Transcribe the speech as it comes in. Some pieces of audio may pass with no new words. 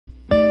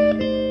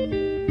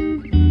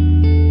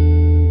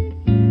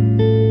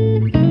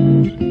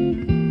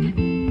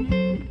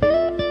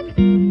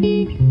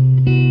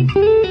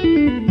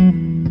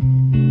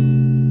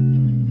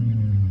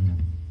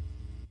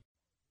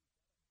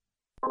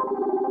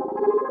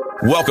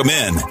Welcome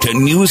in to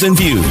News and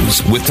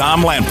Views with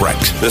Tom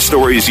Lamprecht. The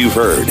stories you've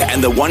heard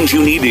and the ones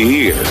you need to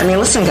hear. I mean,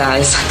 listen,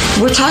 guys,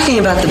 we're talking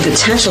about the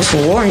potential for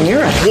war in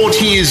Europe. What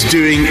he is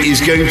doing is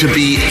going to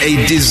be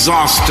a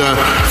disaster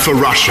for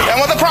Russia.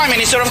 And with the Prime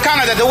Minister of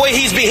Canada, the way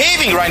he's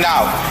behaving right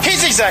now,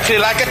 he's exactly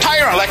like a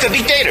tyrant, like a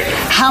dictator.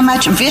 How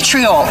much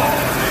vitriol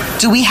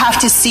do we have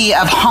to see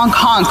of honk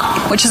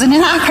honk, which is an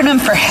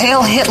acronym for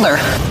Hail Hitler?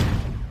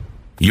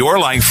 Your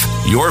life,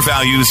 your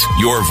values,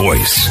 your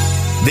voice.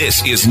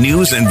 This is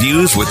News and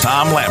Views with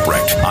Tom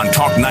Lamprecht on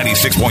Talk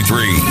 96.3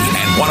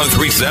 and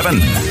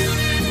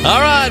 103.7.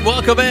 All right,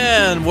 welcome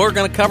in. We're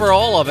going to cover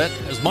all of it,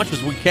 as much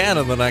as we can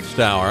in the next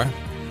hour.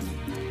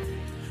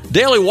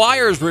 Daily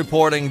Wire is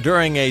reporting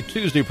during a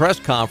Tuesday press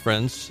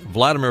conference,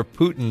 Vladimir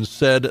Putin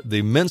said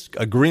the Minsk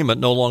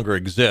agreement no longer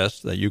exists,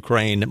 that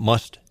Ukraine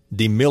must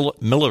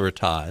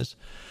demilitarize.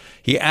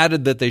 He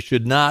added that they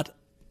should not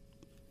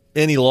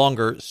any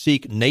longer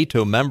seek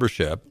NATO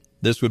membership.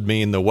 This would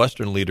mean the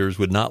Western leaders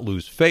would not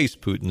lose face,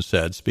 Putin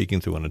said,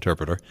 speaking through an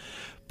interpreter.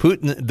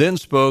 Putin then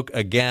spoke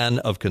again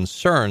of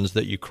concerns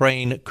that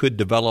Ukraine could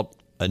develop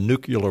a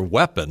nuclear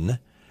weapon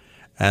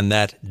and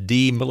that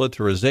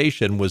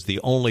demilitarization was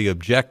the only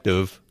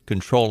objective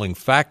controlling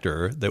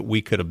factor that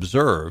we could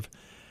observe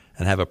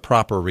and have a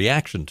proper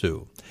reaction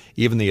to.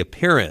 Even the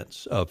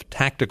appearance of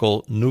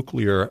tactical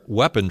nuclear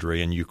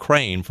weaponry in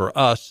Ukraine for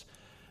us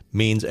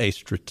means a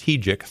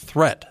strategic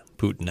threat,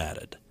 Putin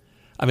added.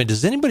 I mean,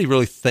 does anybody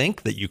really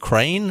think that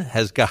Ukraine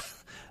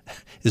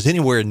is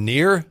anywhere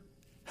near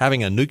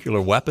having a nuclear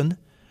weapon?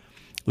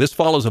 This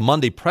follows a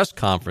Monday press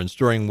conference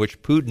during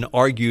which Putin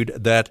argued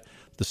that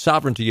the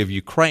sovereignty of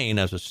Ukraine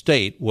as a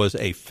state was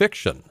a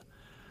fiction.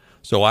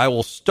 So I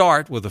will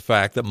start with the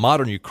fact that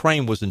modern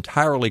Ukraine was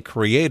entirely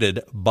created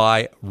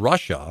by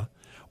Russia,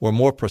 or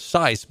more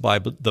precise, by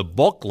the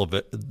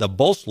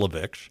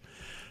Bolsheviks,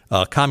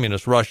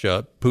 communist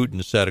Russia,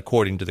 Putin said,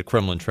 according to the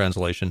Kremlin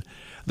translation.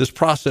 This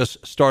process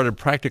started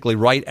practically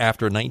right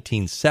after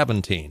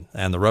 1917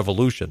 and the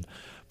revolution.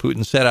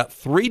 Putin set out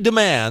 3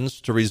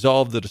 demands to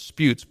resolve the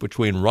disputes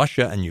between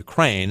Russia and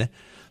Ukraine,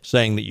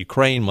 saying that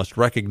Ukraine must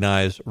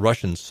recognize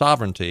Russian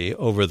sovereignty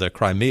over the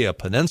Crimea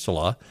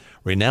Peninsula,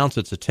 renounce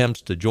its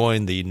attempts to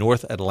join the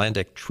North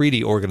Atlantic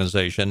Treaty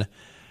Organization,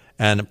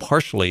 and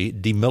partially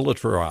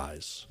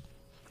demilitarize.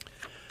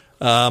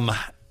 Now,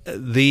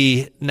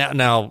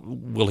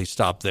 will he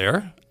stop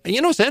there?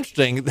 You know, it's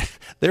interesting.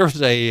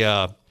 There's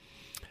a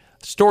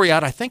story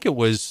out. I think it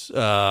was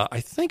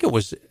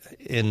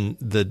in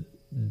the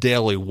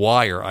Daily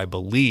Wire, I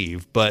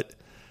believe, it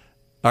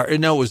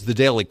was the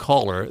Daily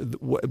Caller,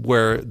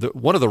 where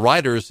one of the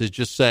writers is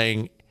just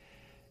saying,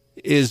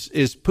 is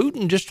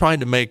Putin just trying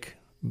to make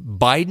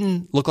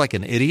Biden look like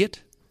an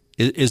idiot?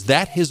 Is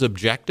that his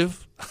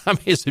objective? I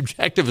mean, his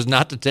objective is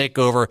not to take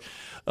over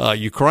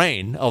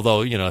Ukraine,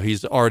 although, you know,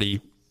 he's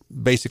already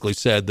basically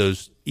said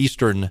those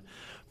eastern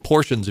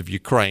portions of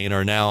Ukraine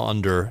are now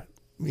under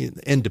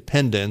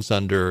independence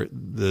under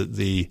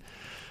the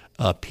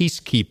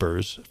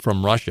peacekeepers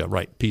from Russia,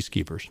 right,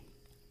 peacekeepers.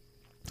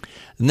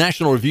 The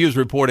National Review is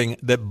reporting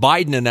that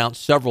Biden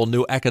announced several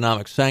new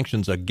economic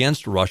sanctions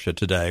against Russia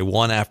today,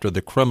 one after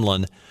the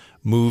Kremlin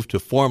moved to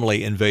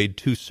formally invade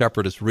 2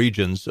 separatist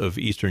regions of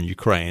eastern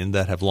Ukraine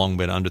that have long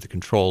been under the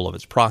control of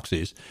its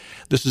proxies.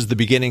 This is the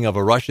beginning of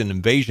a Russian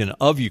invasion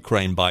of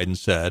Ukraine, Biden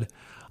said.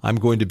 I'm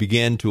going to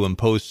begin to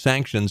impose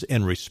sanctions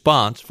in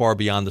response far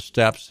beyond the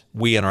steps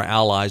we and our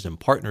allies and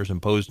partners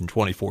imposed in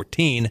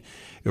 2014.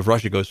 If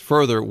Russia goes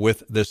further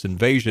with this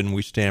invasion,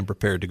 we stand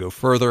prepared to go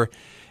further.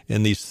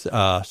 In these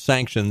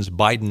sanctions,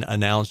 Biden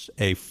announced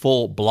a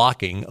full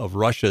blocking of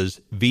Russia's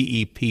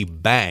VEP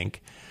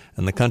Bank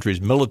and the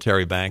country's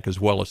military bank, as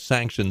well as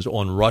sanctions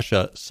on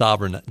Russia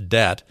sovereign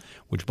debt,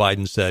 which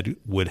Biden said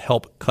would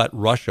help cut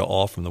Russia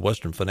off from the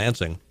Western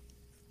financing.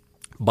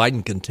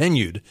 Biden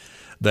continued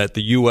that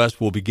the U.S.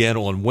 will begin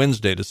on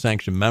Wednesday to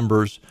sanction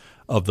members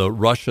of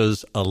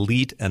Russia's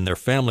elite and their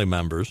family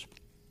members.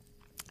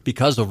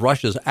 Because of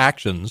Russia's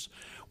actions,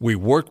 we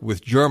worked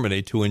with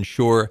Germany to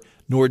ensure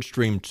Nord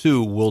Stream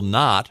 2 will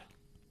not,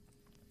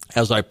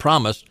 as I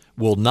promised,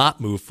 will not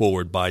move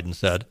forward, Biden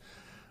said.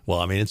 Well,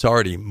 I mean, it's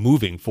already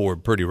moving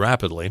forward pretty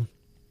rapidly.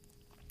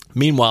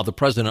 Meanwhile, the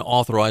president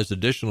authorized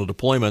additional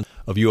deployment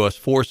of U.S.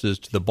 forces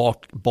to the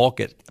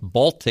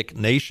Baltic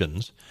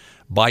nations.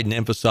 Biden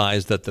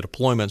emphasized that the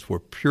deployments were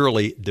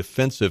purely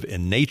defensive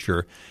in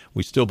nature.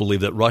 We still believe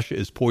that Russia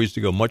is poised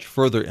to go much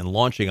further in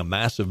launching a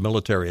massive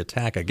military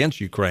attack against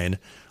Ukraine.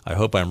 I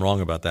hope I'm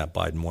wrong about that,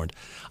 Biden warned.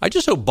 I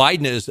just hope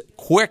Biden is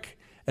quick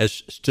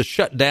as to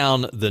shut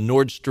down the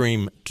Nord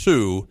Stream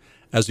 2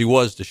 as he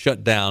was to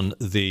shut down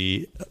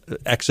the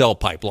XL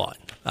pipeline.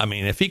 I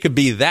mean, if he could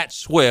be that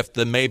swift,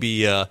 then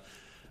maybe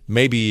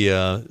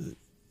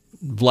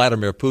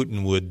Vladimir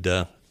Putin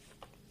would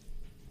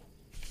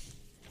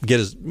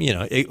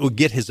it would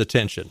get his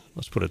attention.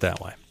 Let's put it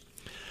that way.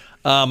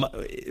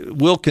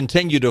 We'll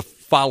continue to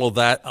follow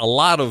that. A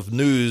lot of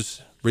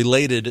news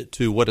related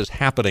to what is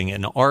happening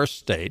in our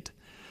state.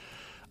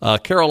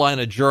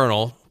 Carolina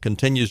Journal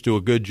continues to do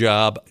a good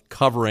job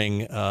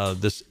covering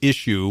this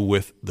issue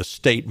with the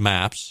state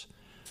maps,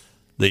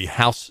 the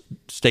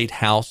state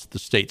House, the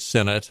state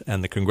Senate,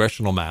 and the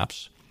congressional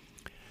maps.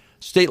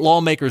 State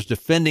lawmakers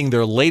defending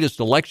their latest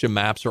election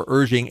maps are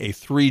urging a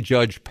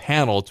 3-judge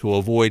panel to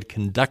avoid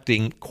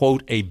conducting,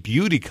 quote, a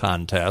beauty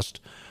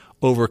contest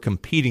over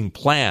competing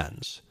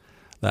plans.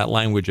 That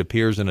language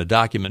appears in a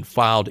document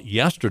filed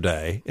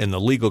yesterday in the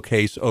legal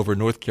case over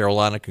North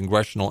Carolina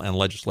congressional and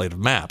legislative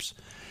maps.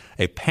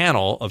 A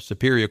panel of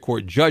Superior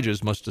Court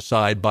judges must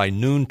decide by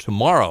noon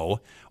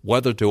tomorrow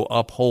whether to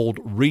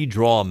uphold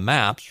redraw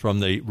maps from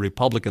the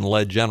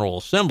Republican-led General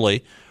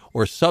Assembly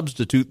or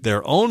substitute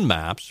their own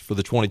maps for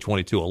the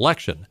 2022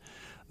 election.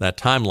 That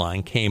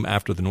timeline came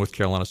after the North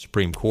Carolina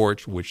Supreme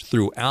Court, which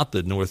threw out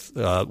the North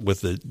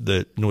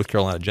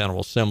Carolina General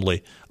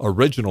Assembly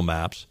original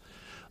maps.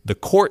 The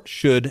court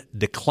should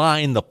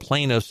decline the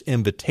plaintiff's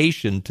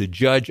invitation to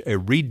judge a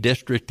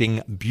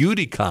redistricting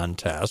beauty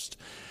contest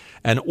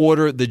and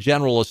order the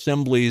General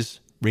Assembly's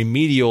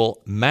remedial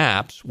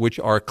maps, which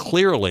are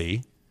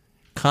clearly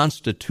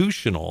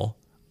constitutional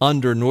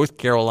under North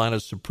Carolina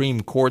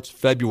Supreme Court's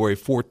February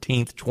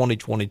 14,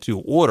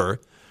 2022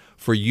 order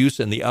for use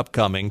in the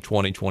upcoming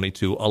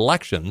 2022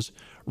 elections,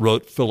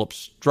 wrote Philip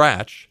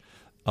Strach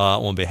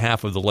on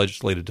behalf of the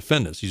legislative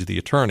defendants. He's the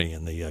attorney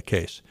in the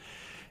case.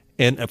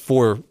 And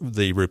for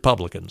the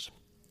Republicans.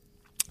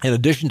 In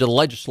addition to the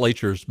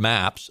legislature's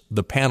maps,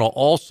 the panel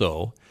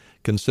also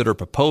consider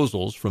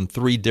proposals from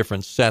 3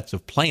 different sets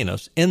of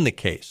plaintiffs in the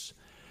case.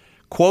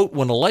 Quote,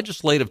 when a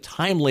legislature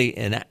timely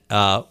enacts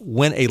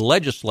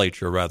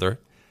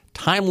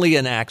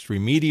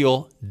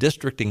remedial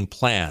districting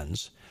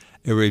plans,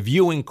 a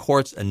reviewing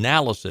court's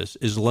analysis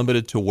is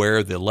limited to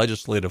where the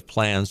legislative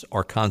plans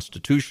are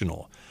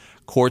constitutional.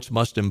 Courts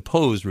must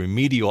impose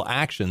remedial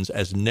actions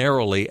as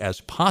narrowly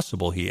as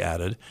possible, he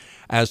added.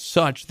 As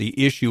such, the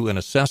issue in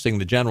assessing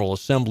the General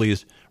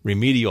Assembly's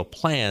remedial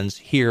plans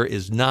here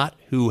is not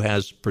who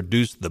has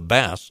produced the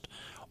best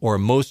or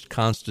most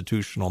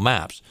constitutional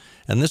maps.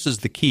 And this is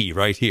the key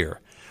right here.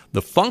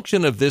 The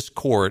function of this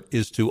court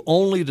is to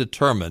only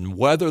determine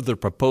whether the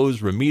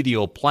proposed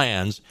remedial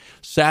plans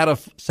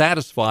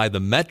satisfy the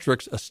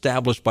metrics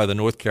established by the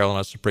North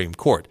Carolina Supreme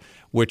Court,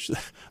 which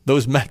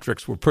those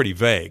metrics were pretty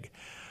vague.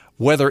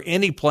 Whether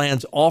any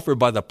plans offered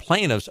by the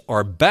plaintiffs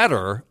are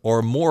better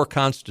or more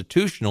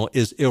constitutional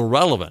is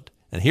irrelevant.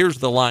 And here's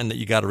the line that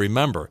you got to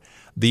remember.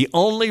 The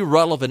only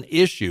relevant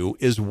issue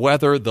is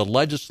whether the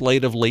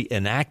legislatively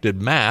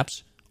enacted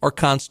maps are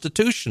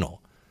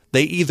constitutional.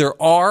 They either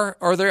are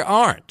or they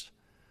aren't.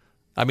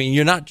 I mean,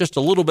 you're not just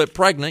a little bit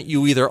pregnant.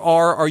 You either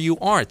are or you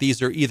aren't.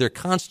 These are either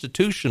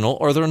constitutional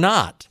or they're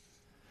not.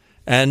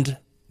 And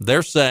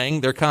they're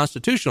saying they're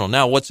constitutional.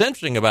 Now, what's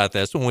interesting about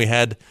this, when we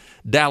had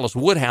Dallas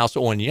Woodhouse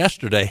on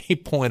yesterday, he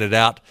pointed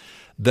out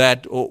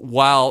that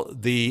while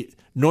the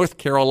North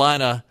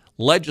Carolina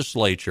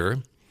legislature,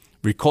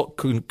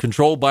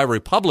 controlled by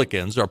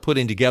Republicans, are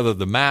putting together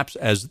the maps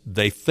as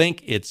they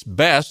think it's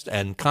best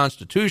and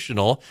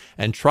constitutional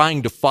and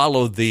trying to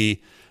follow the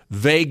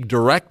vague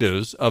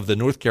directives of the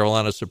North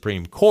Carolina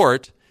Supreme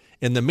Court,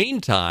 in the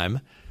meantime,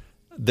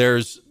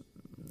 there's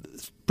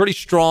pretty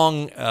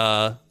strong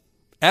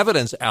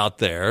evidence out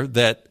there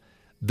that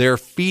they're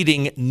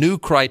feeding new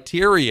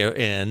criteria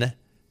in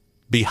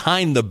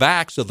behind the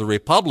backs of the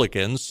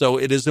Republicans, so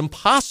it is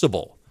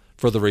impossible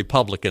for the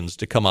Republicans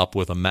to come up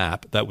with a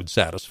map that would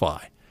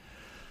satisfy.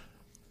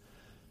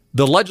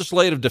 The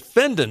legislative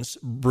defendants'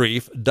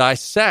 brief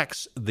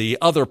dissects the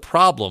other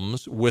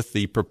problems with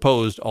the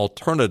proposed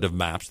alternative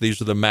maps.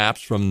 These are the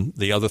maps from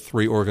the other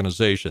 3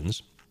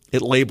 organizations.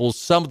 It labels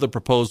some of the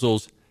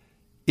proposals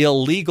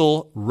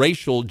illegal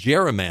racial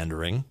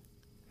gerrymandering.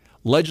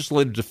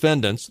 Legislative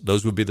defendants,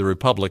 those would be the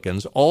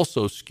Republicans,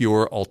 also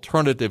skewer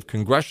alternative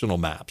congressional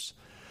maps.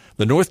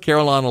 The North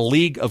Carolina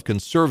League of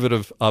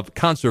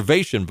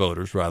Conservation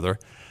Voters,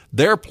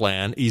 their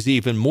plan is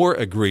even more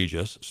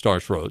egregious,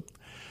 Starch wrote.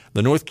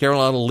 The North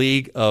Carolina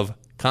League of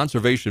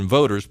Conservation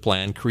Voters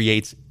plan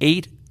creates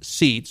 8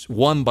 seats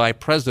won by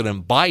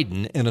President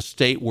Biden in a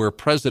state where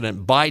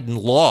President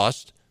Biden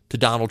lost to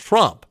Donald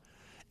Trump.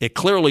 It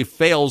clearly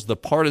fails the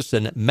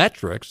partisan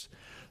metrics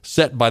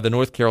set by the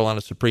North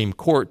Carolina Supreme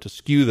Court to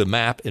skew the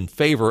map in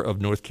favor of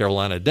North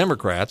Carolina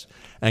Democrats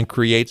and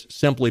creates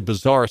simply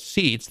bizarre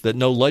seats that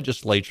no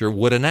legislature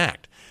would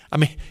enact. I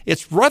mean,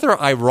 it's rather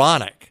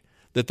ironic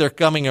that they're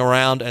coming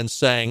around and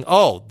saying,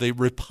 oh, the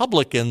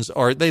Republicans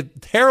are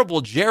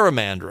terrible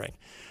gerrymandering.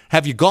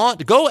 Have you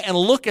go and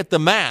look at the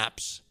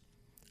maps?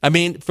 I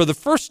mean, for the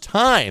first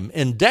time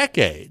in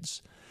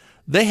decades,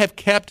 they have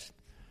kept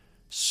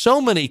so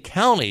many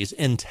counties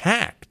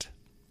intact.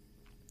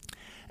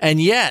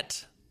 And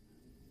yet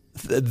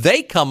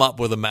they come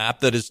up with a map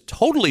that is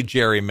totally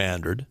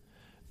gerrymandered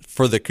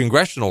for the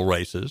congressional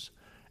races,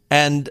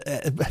 and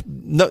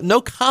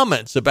no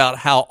comments about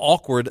how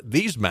awkward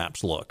these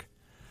maps look.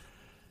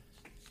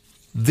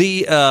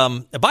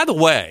 By the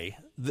way,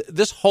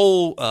 this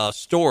whole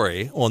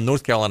story on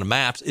North Carolina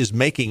maps is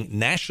making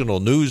national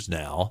news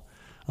now.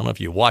 I don't know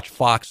if you watch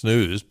Fox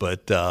News,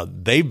 but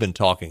they've been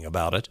talking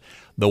about it.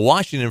 The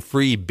Washington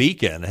Free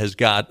Beacon has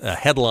got a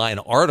headline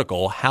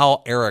article,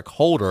 How Eric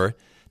Holder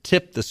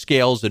Tipped the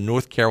Scales in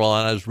North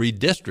Carolina's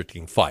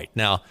Redistricting Fight.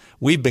 Now,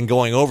 we've been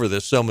going over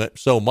this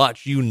so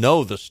much, you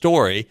know the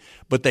story,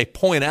 but they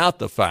point out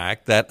the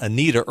fact that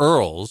Anita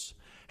Earls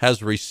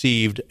has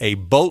received a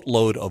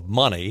boatload of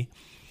money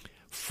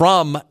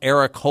from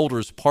Eric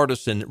Holder's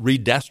partisan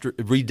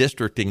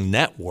redistricting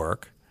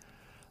network.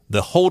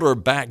 The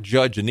Holder-backed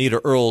judge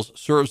Anita Earls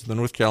serves in the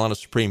North Carolina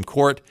Supreme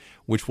Court,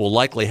 which will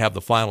likely have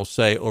the final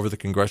say over the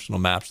congressional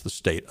maps the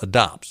state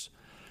adopts.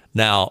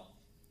 Now,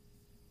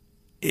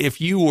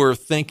 if you were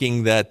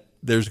thinking that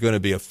there's going to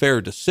be a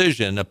fair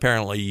decision,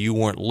 apparently you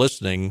weren't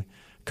listening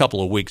a couple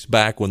of weeks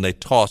back when they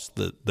tossed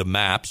the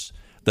maps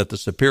that the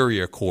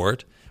Superior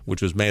Court,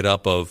 which was made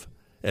up of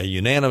a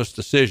unanimous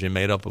decision,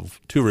 made up of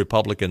 2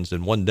 Republicans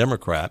and 1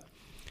 Democrat.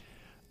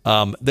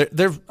 I'm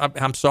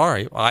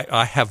sorry,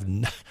 I have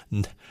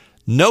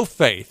no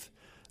faith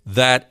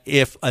that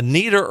if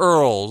Anita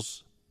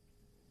Earls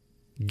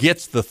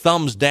gets the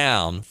thumbs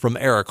down from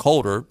Eric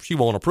Holder, she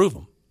won't approve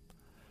them.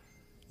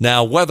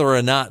 Now, whether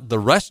or not the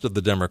rest of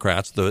the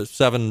Democrats, the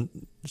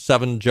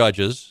seven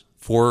judges,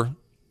 4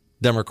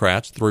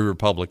 Democrats, 3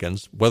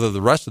 Republicans, whether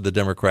the rest of the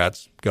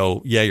Democrats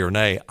go yay or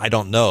nay, I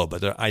don't know.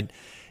 But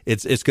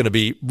it's going to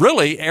be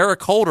really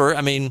Eric Holder. I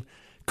mean,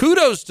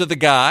 kudos to the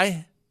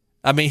guy.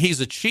 I mean,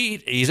 he's a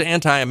cheat. He's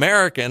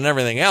anti-American and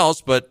everything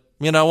else. But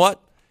you know what?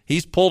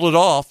 He's pulled it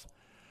off.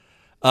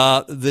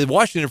 The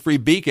Washington Free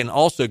Beacon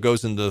also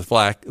goes into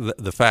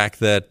the fact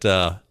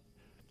that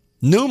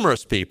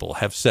numerous people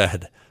have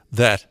said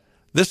that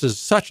this is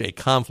such a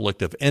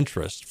conflict of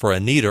interest for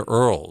Anita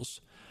Earls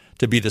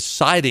to be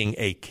deciding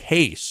a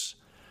case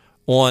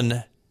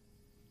on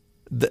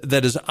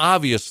that is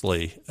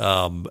obviously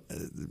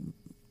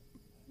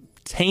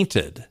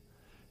tainted.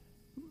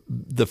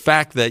 The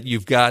fact that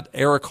you've got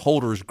Eric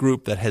Holder's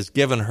group that has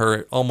given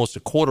her almost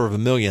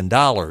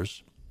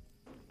 $250,000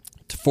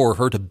 for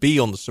her to be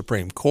on the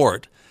Supreme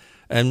Court,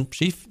 and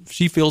she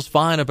feels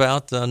fine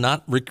about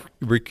not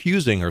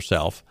recusing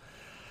herself.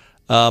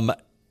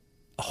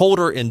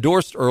 Holder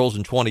endorsed Earls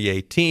in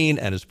 2018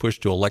 and has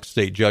pushed to elect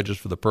state judges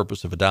for the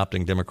purpose of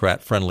adopting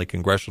Democrat-friendly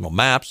congressional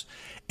maps.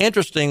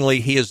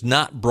 Interestingly, he has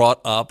not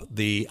brought up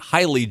the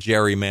highly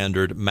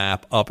gerrymandered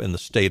map up in the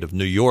state of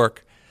New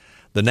York.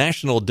 The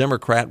National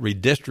Democrat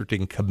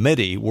Redistricting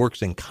Committee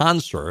works in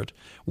concert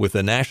with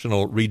the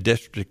National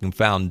Redistricting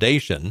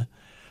Foundation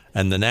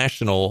and the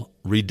National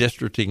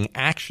Redistricting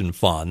Action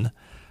Fund.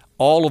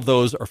 All of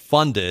those are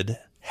funded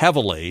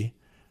heavily.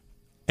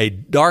 A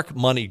dark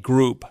money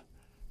group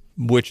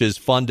which is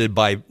funded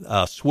by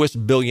Swiss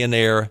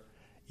billionaire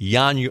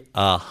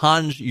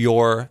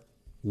Hans-Jörg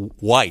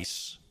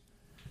Weiss.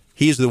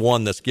 He's the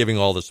one that's giving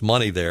all this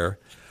money there.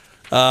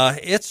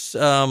 It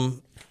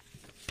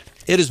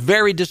is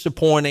very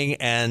disappointing,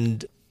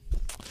 and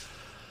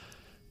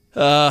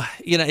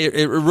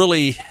it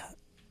really.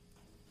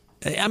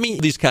 I mean,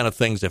 these kind of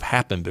things have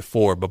happened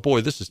before, but boy,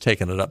 this has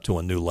taken it up to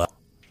a new level.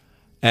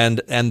 And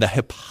the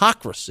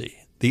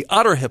hypocrisy, the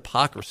utter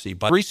hypocrisy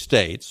by 3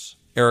 states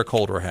Eric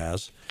Holder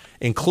has,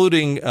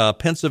 including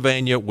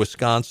Pennsylvania,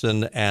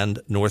 Wisconsin, and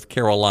North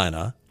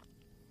Carolina,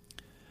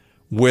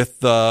 with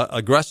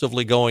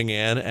aggressively going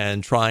in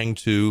and trying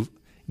to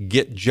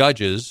get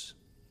judges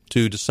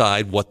to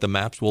decide what the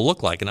maps will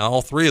look like. And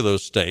all 3 of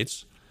those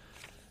states,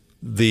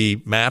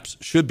 the maps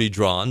should be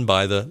drawn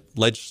by the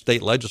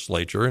state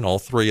legislature, and all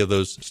 3 of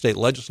those state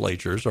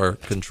legislatures are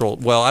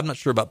controlled. Well, I'm not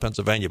sure about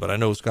Pennsylvania, but I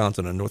know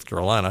Wisconsin and North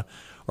Carolina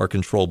are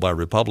controlled by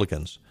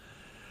Republicans.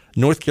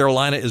 North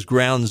Carolina is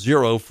ground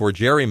zero for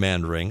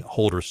gerrymandering,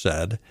 Holder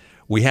said.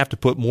 We have to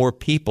put more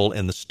people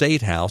in the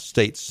state house,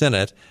 state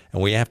senate,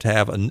 and we have to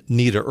have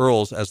Anita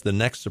Earls as the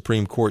next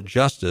Supreme Court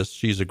justice.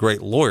 She's a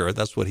great lawyer.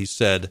 That's what he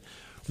said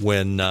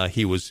when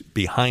he was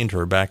behind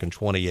her back in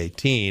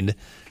 2018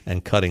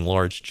 and cutting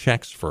large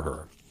checks for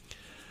her.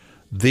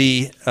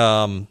 The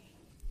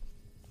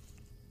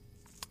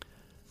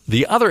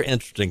other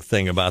interesting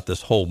thing about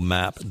this whole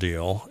map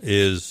deal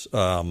is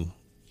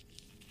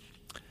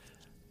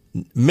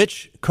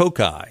Mitch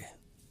Kokai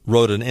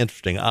wrote an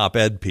interesting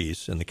op-ed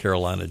piece in the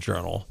Carolina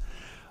Journal,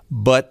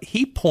 but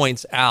he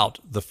points out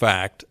the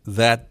fact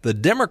that the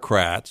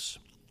Democrats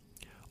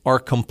are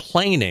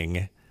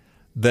complaining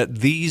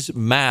that these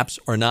maps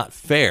are not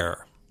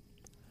fair.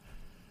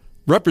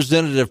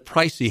 Representative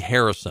Pricey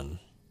Harrison,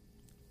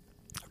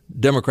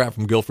 Democrat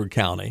from Guilford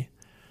County,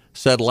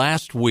 said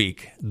last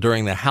week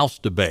during the House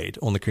debate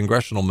on the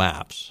congressional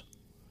maps,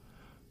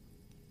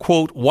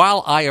 quote,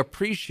 "While I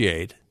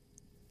appreciate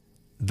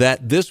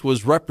that this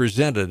was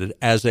represented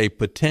as a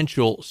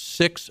potential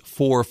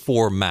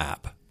 6-4-4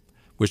 map,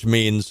 which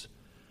means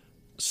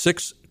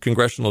 6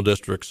 congressional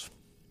districts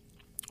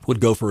would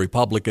go for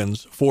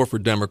Republicans, 4 for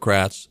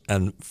Democrats,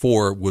 and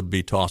 4 would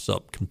be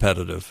toss-up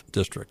competitive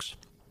districts.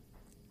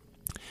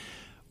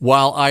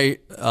 While I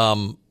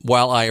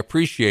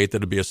appreciate that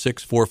it'd be a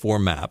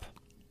 6-4-4 map,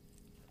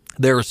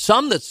 there are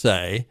some that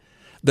say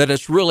that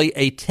it's really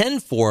a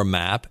 10-4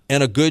 map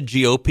and a good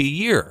GOP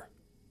year.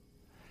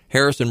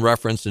 Harrison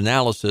referenced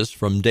analysis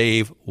from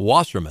Dave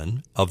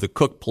Wasserman of the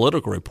Cook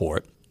Political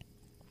Report.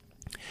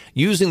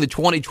 Using the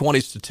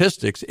 2020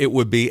 statistics, it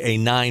would be a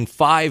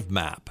 9-5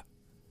 map,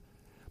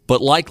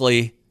 but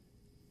likely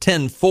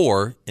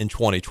 10-4 in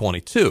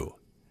 2022.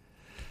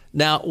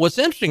 Now, what's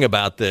interesting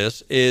about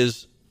this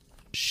is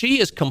she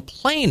is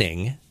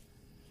complaining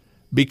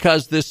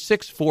because this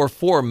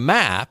 6-4-4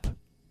 map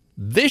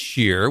this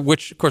year,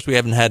 which, of course, we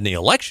haven't had any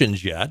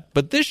elections yet,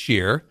 but this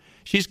year,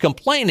 she's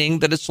complaining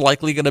that it's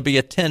likely going to be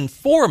a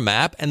 10-4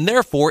 map, and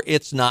therefore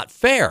it's not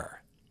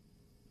fair.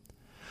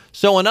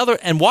 So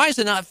and why is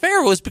it not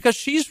fair? Was because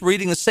she's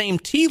reading the same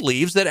tea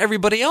leaves that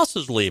everybody else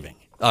is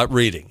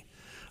reading.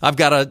 I've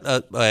got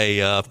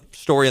a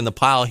story in the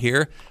pile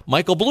here.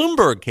 Michael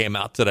Bloomberg came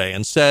out today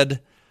and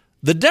said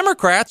the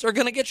Democrats are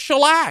going to get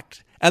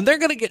shellacked, and they're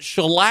going to get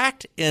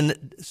shellacked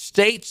in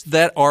states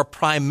that are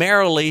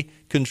primarily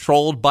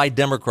controlled by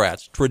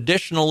Democrats,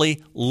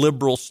 traditionally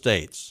liberal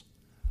states.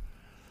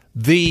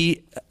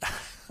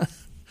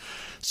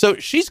 So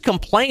she's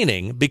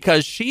complaining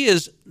because she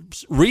is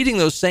reading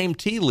those same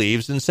tea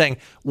leaves and saying,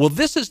 well,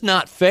 this is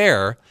not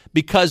fair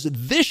because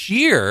this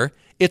year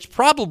it's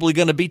probably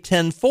going to be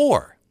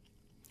 10-4.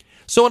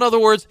 So in other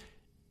words,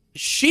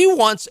 she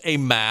wants a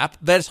map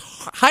that's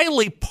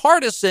highly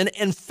partisan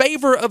in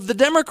favor of the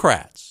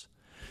Democrats.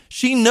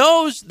 She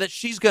knows that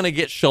she's going to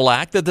get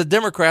shellacked, that the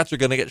Democrats are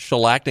going to get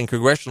shellacked in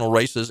congressional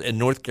races in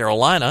North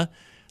Carolina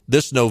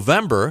this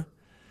November.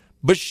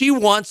 But she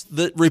wants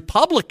the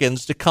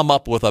Republicans to come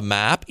up with a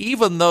map,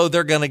 even though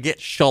they're going to get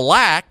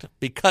shellacked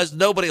because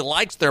nobody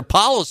likes their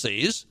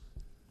policies.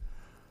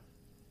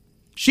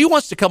 She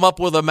wants to come up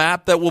with a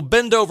map that will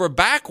bend over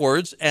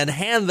backwards and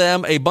hand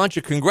them a bunch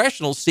of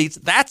congressional seats.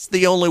 That's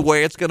the only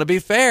way it's going to be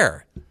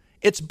fair.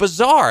 It's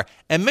bizarre.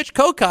 And Mitch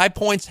Kokai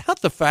points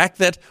out the fact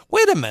that,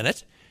 wait a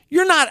minute,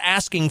 you're not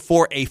asking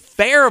for a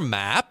fair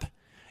map.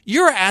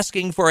 You're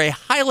asking for a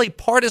highly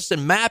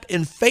partisan map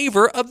in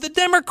favor of the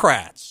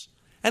Democrats.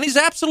 And he's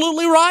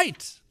absolutely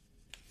right.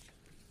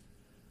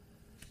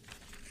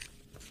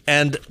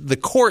 And the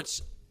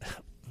courts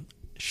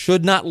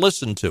should not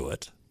listen to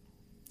it.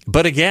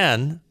 But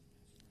again,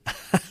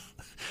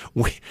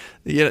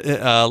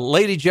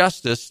 Lady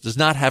Justice does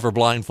not have her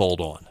blindfold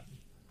on.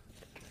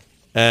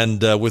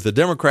 And with the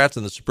Democrats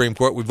in the Supreme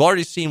Court, we've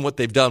already seen what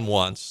they've done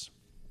once.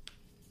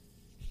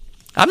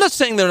 I'm not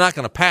saying they're not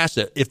going to pass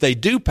it. If they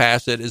do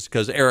pass it, it's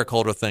because Eric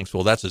Holder thinks,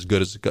 well, that's as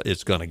good as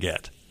it's going to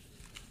get.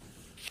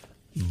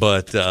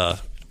 But,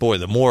 boy,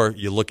 the more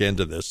you look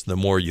into this, the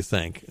more you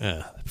think,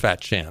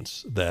 fat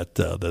chance that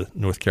the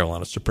North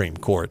Carolina Supreme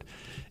Court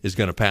is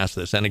going to pass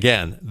this. And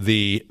again,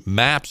 the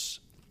maps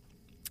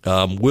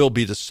will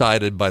be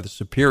decided by the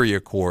Superior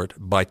Court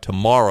by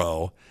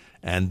tomorrow,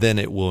 and then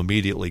it will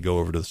immediately go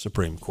over to the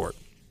Supreme Court.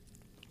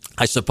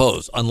 I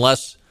suppose,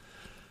 unless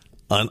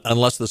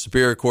the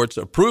Superior Courts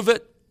approve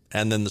it,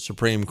 and then the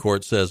Supreme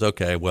Court says,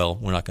 okay, well,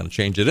 we're not going to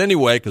change it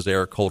anyway because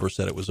Eric Holder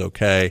said it was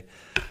okay.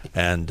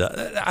 And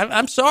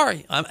I'm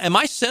sorry. Am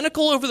I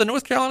cynical over the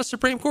North Carolina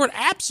Supreme Court?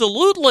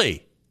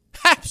 Absolutely.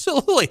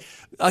 Absolutely.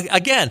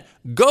 Again,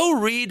 go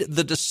read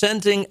the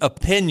dissenting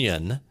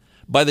opinion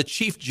by the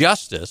Chief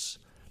Justice,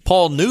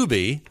 Paul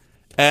Newby,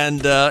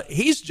 and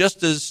he's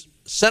just as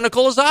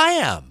cynical as I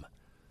am.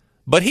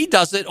 But he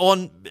does it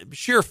on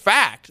sheer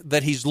fact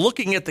that he's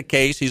looking at the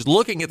case, he's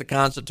looking at the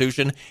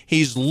Constitution,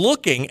 he's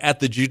looking at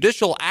the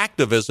judicial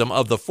activism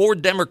of the 4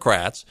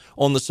 Democrats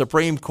on the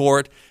Supreme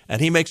Court,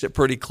 and he makes it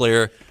pretty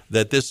clear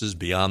that this is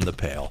beyond the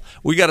pale.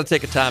 We got to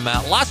take a time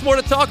out. Lots more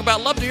to talk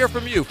about. Love to hear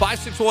from you.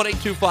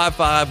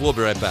 561-8255. We'll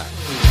be right back.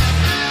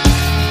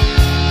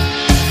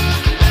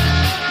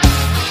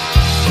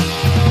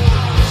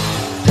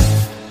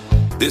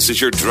 This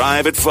is your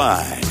Drive at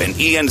 5 and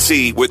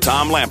ENC with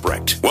Tom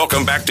Lamprecht.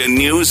 Welcome back to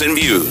News and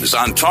Views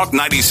on Talk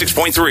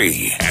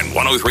 96.3 and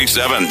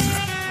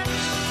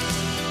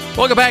 103.7.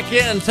 Welcome back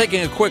in.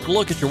 Taking a quick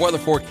look at your weather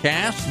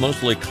forecast.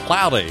 Mostly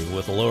cloudy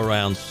with a low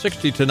around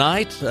 60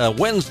 tonight.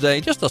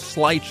 Wednesday, just a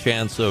slight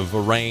chance of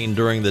rain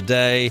during the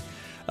day.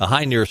 A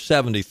high near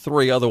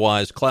 73.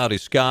 Otherwise, cloudy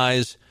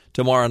skies.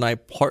 Tomorrow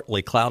night,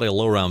 partly cloudy, a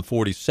low around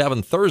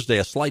 47. Thursday,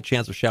 a slight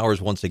chance of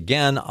showers once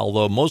again,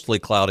 although mostly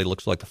cloudy,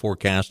 looks like the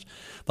forecast.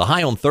 The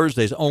high on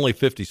Thursday is only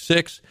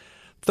 56.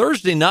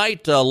 Thursday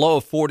night, a low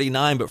of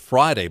 49, but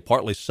Friday,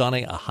 partly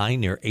sunny, a high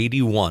near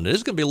 81. It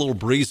is going to be a little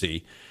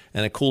breezy,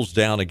 and it cools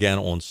down again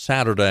on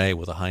Saturday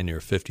with a high near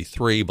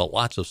 53, but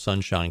lots of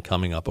sunshine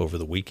coming up over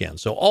the weekend.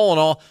 So all in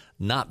all,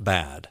 not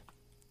bad.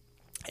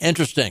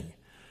 Interesting.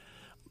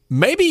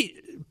 Maybe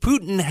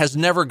Putin has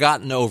never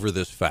gotten over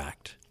this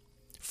fact.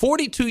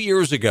 42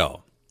 years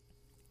ago,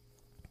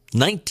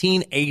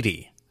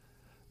 1980,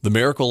 the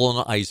miracle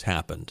on ice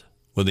happened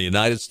when the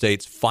United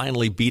States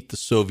finally beat the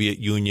Soviet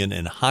Union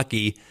in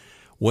hockey,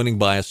 winning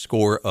by a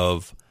score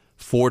of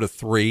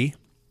 4-3.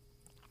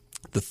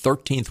 The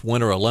 13th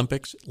Winter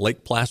Olympics,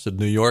 Lake Placid,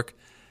 New York.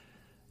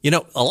 You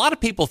know, a lot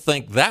of people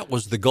think that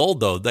was the gold,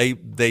 though. They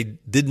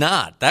did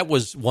not. That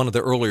was one of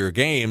the earlier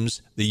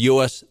games. The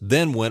U.S.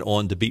 then went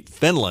on to beat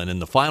Finland in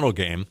the final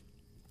game,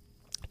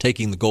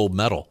 taking the gold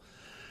medal.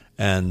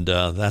 And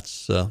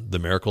that's the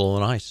miracle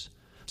on ice.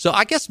 So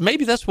I guess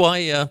maybe that's why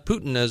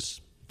Putin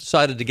has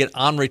decided to get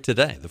Henri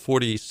today, the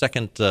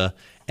 42nd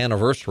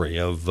anniversary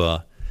of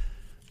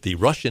the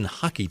Russian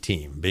hockey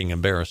team being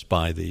embarrassed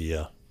by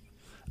the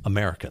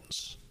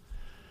Americans.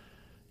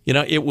 You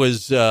know, it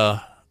was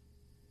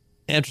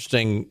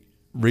interesting.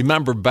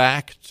 Remember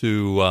back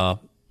to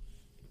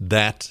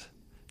that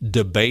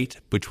debate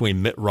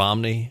between Mitt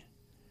Romney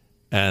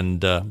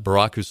and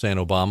Barack Hussein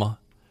Obama,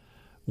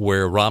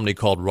 where Romney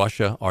called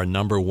Russia our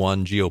number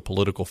one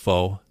geopolitical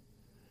foe.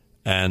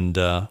 And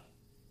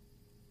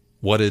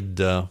what did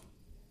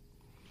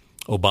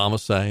Obama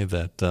say?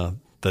 That the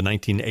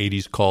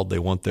 1980s called they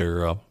want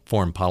their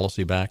foreign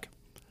policy back?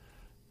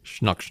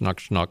 Schnuck, schnuck,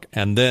 schnuck.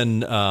 And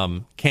then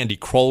Candy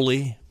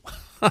Crowley.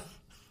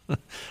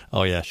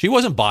 Oh, yeah. She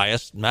wasn't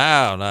biased.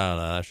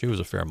 No. She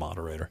was a fair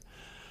moderator.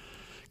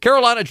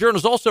 Carolina Journal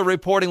is also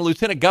reporting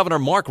Lieutenant Governor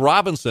Mark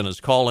Robinson is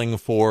calling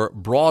for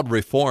broad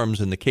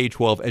reforms in the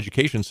K-12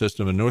 education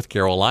system in North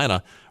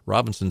Carolina.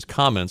 Robinson's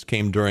comments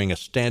came during a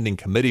standing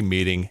committee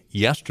meeting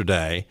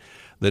yesterday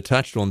that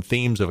touched on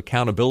themes of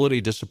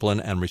accountability,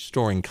 discipline, and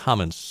restoring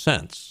common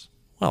sense.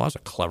 Well, that's a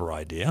clever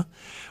idea.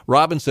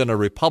 Robinson, a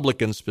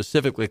Republican,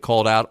 specifically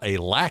called out a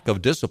lack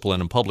of discipline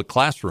in public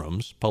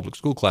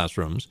school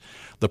classrooms,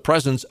 the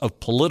presence of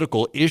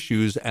political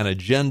issues and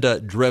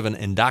agenda-driven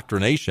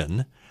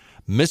indoctrination,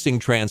 missing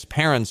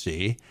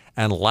transparency,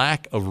 and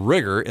lack of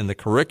rigor in the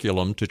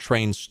curriculum to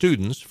train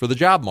students for the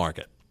job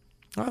market.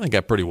 I think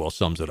that pretty well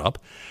sums it up.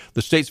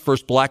 The state's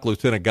first black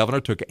lieutenant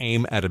governor took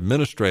aim at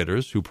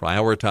administrators who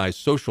prioritize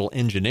social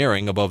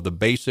engineering above the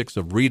basics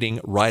of reading,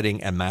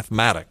 writing, and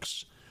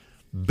mathematics.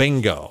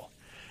 Bingo.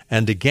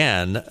 And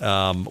again,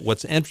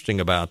 what's interesting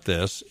about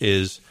this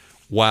is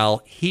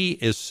while he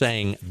is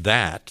saying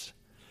that,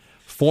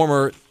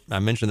 I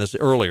mentioned this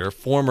earlier,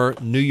 former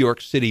New York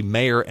City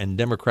mayor and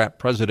Democrat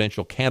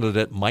presidential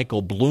candidate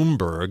Michael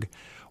Bloomberg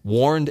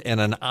warned in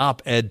an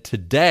op-ed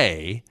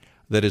today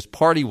that his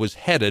party was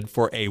headed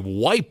for a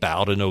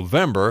wipeout in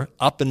November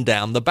up and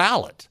down the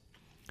ballot.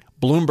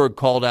 Bloomberg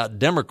called out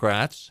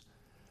Democrats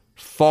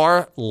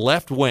far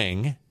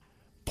left-wing,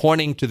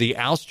 pointing to the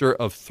ouster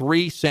of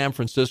 3 San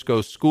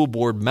Francisco school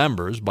board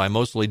members by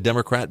mostly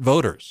Democrat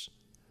voters.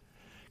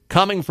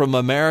 Coming from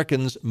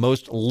America's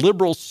most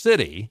liberal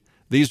city,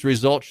 these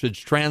results should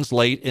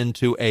translate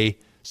into a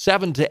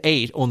 7 to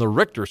 8 on the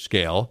Richter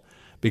scale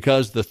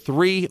because the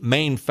 3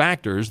 main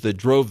factors that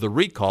drove the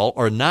recall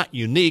are not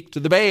unique to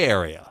the Bay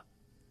Area.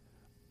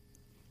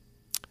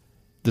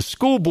 The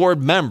school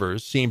board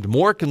members seemed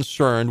more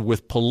concerned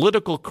with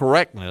political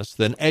correctness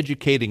than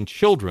educating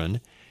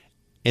children.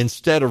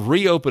 Instead of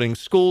reopening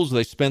schools,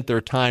 they spent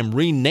their time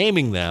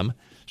renaming them,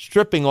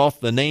 stripping off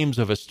the names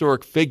of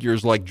historic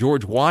figures like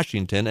George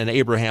Washington and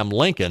Abraham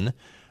Lincoln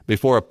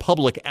before a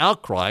public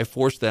outcry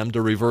forced them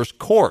to reverse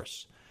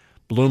course.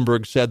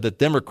 Bloomberg said that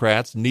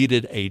Democrats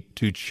needed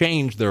to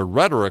change their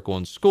rhetoric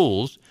on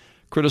schools,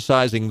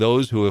 criticizing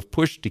those who have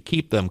pushed to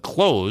keep them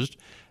closed,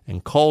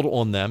 and called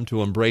on them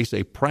to embrace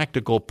a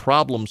practical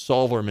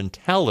problem-solver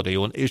mentality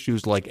on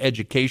issues like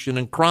education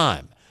and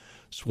crime.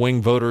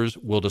 Swing voters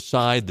will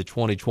decide the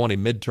 2020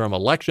 midterm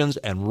elections,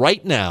 and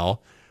right now,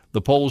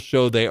 the polls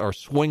show they are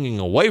swinging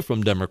away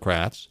from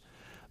Democrats.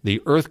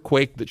 The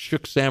earthquake that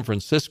shook San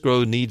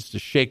Francisco needs to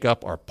shake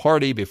up our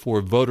party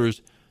before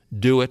voters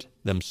do it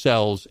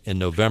themselves in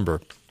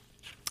November.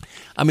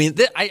 I mean,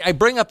 I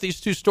bring up these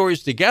two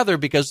stories together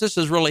because this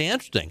is really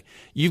interesting.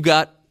 You've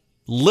got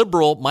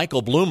liberal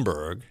Michael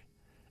Bloomberg,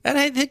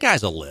 and the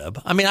guy's a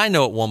lib. I mean, I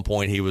know at one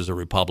point he was a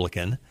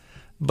Republican,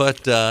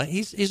 but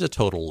he's a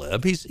total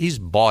lib. He's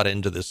bought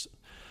into this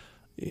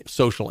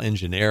social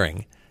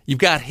engineering. You've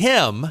got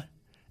him,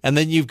 and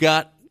then you've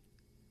got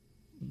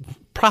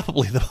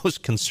probably the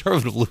most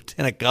conservative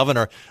lieutenant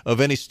governor of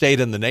any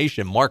state in the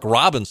nation, Mark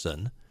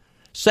Robinson,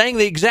 saying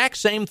the exact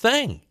same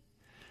thing.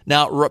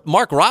 Now,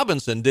 Mark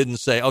Robinson didn't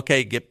say,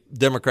 okay,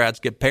 Democrats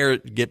get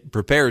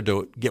prepared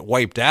to get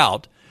wiped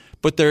out,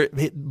 but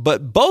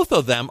both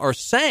of them are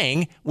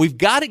saying we've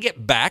got to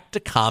get back to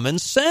common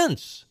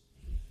sense.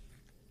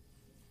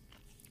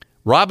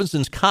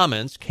 Robinson's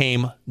comments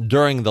came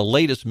during the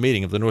latest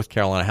meeting of the North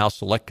Carolina House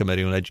Select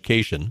Committee on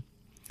Education.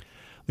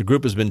 The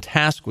group has been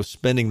tasked with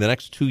spending the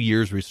next 2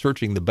 years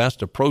researching the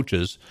best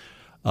approaches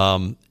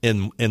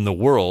in the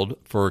world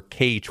for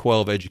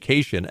K-12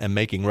 education and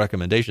making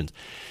recommendations.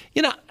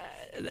 You know,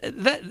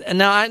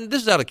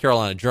 this is out of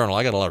Carolina Journal.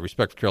 I got a lot of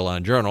respect for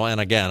Carolina Journal, and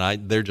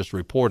again, they're just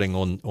reporting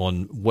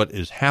on what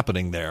is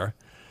happening there.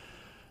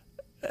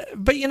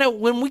 But, you know,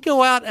 when we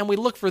go out and we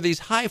look for these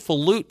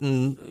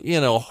highfalutin,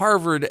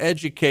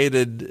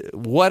 Harvard-educated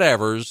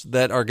whatevers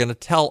that are going to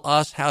tell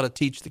us how to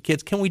teach the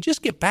kids, can we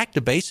just get back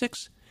to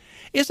basics?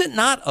 Is it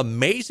not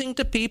amazing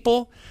to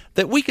people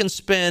that we can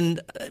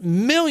spend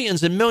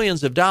millions and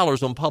millions of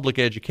dollars on public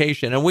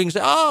education and we can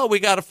say, oh, we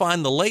got to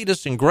find the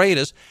latest and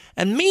greatest.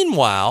 And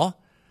meanwhile,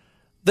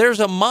 there's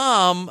a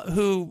mom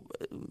who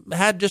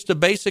had just a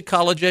basic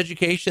college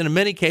education. In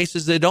many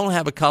cases, they don't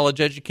have a college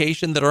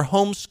education that are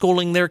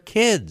homeschooling their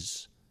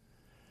kids.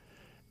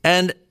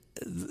 And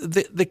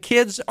the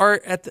kids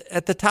are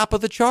at the top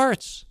of the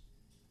charts.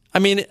 I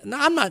mean,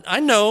 I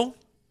know.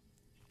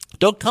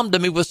 Don't come to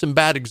me with some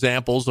bad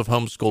examples of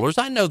homeschoolers.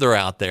 I know they're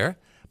out there.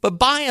 But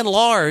by and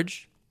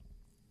large,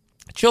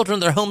 children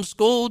that are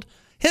homeschooled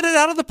hit it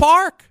out of the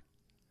park.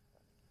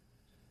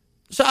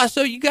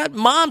 So you got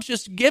moms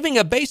just giving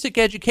a basic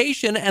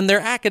education, and their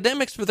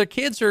academics for their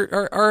kids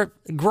are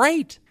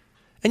great.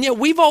 And yet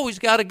we've always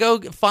got to go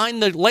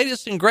find the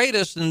latest and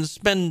greatest and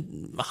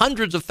spend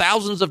hundreds of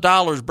thousands of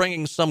dollars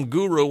bringing some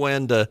guru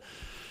in to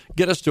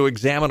get us to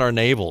examine our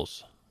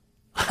navels.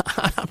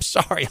 I'm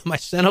sorry. Am I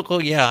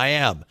cynical? Yeah, I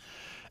am.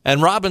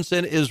 And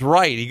Robinson is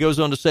right. He goes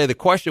on to say the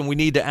question we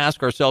need to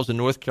ask ourselves in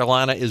North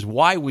Carolina is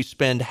why we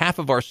spend half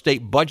of our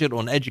state budget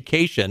on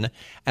education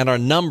and our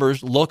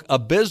numbers look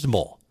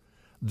abysmal.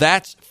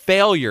 That's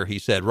failure, he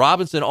said.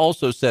 Robinson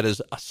also set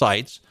his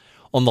sights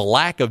on the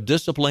lack of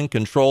discipline,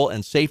 control,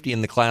 and safety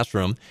in the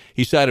classroom.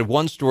 He cited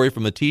one story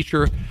from a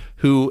teacher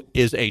who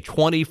is a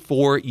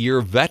 24-year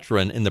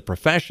veteran in the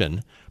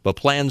profession, but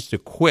plans to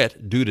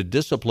quit due to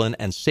discipline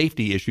and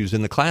safety issues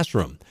in the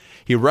classroom.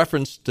 He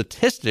referenced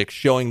statistics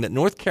showing that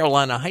North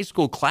Carolina high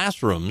school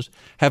classrooms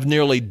have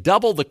nearly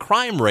double the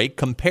crime rate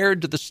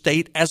compared to the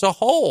state as a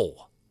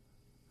whole.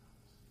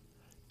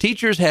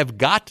 Teachers have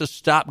got to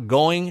stop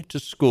going to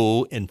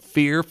school in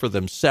fear for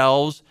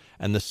themselves,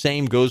 and the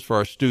same goes for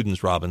our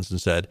students, Robinson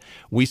said.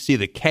 We see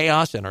the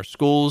chaos in our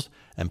schools,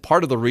 and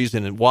part of the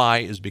reason why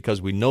is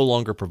because we no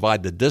longer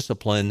provide the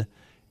discipline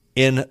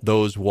in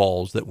those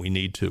walls that we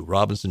need to.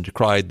 Robinson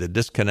decried the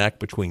disconnect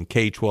between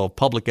K-12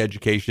 public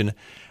education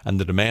and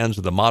the demands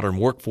of the modern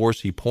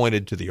workforce. He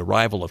pointed to the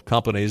arrival of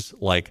companies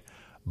like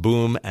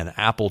Boom and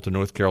Apple to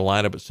North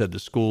Carolina, but said the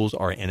schools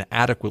are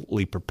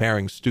inadequately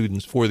preparing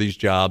students for these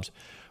jobs.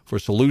 For a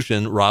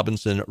solution,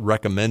 Robinson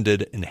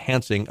recommended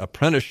enhancing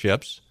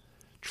apprenticeships,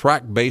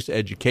 track-based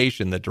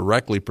education that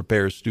directly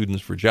prepares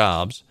students for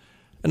jobs.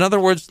 In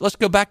other words, let's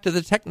go back to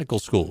the technical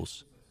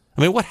schools.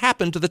 I mean, what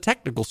happened to the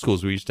technical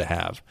schools we used to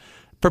have?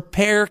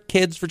 Prepare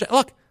kids for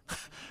look,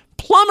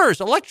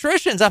 plumbers,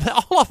 electricians, I mean,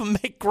 all of them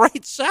make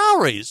great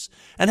salaries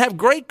and have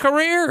great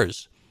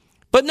careers.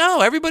 But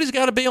no, everybody's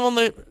got to be on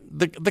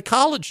the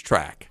college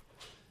track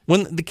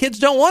when the kids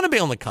don't want to be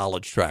on the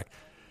college track.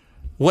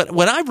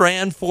 When I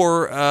ran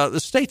for the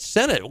state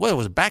Senate, it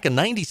was back in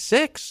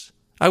 96,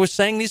 I was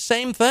saying these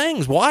same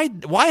things. Why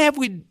have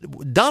we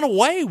done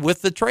away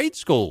with the trade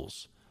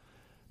schools?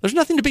 There's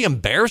nothing to be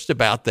embarrassed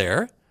about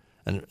there.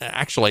 And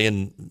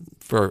actually,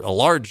 for a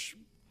large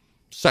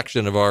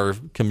section of our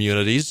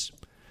communities,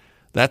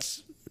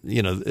 that's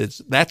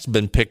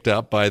been picked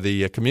up by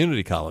the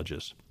community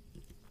colleges.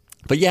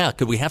 But yeah,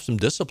 could we have some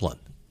discipline?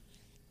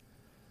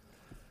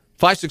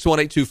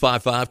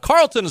 5618255.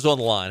 Carlton is on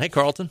the line. Hey,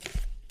 Carlton.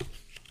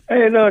 Hey,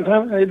 how you doing,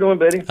 Tom? How you doing,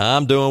 buddy?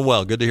 I'm doing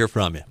well. Good to hear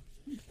from you.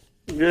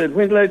 Good.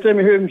 When's the last time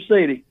you heard from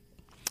Sadie?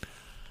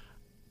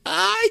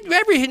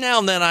 Every now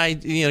and then I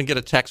get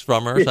a text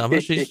from her or something.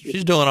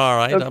 She's doing all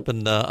right up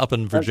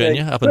in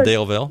Virginia, up in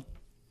Daleville.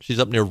 She's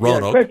up near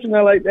Roanoke. Yeah, question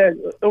I like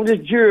that. On this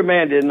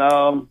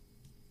gerrymandering,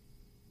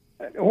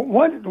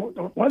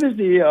 what is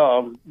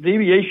the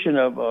variation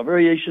of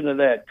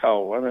that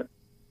called?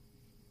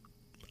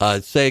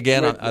 Say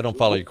again. I don't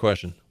follow your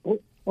question.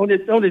 On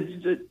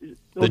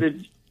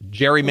the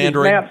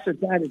gerrymandering maps are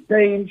trying to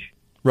change.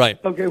 Right.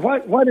 Okay. Why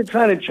are they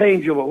trying to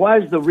change over? Why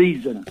is the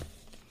reason?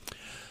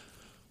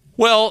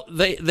 Well,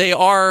 they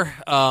are.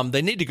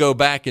 They need to go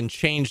back and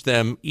change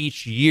them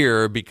each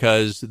year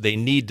because they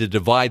need to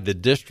divide the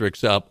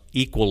districts up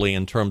equally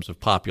in terms of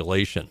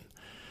population.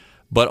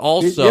 But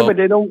also, yeah, but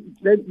they don't.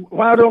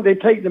 Why don't they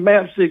take the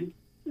maps that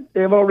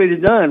they've already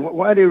done?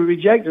 Why are they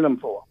rejecting them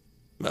for?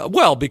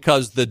 Well,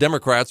 because the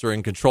Democrats are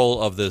in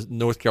control of the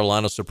North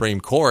Carolina Supreme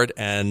Court,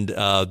 and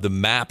the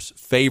maps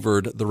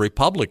favored the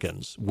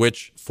Republicans,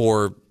 which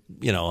for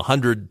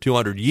 100,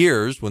 200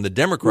 years, when the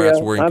Democrats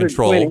were in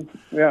control,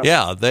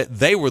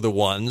 they were the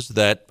ones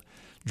that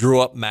drew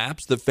up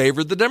maps that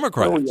favored the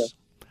Democrats. Oh, yeah.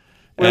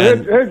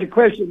 Well, here's the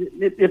question.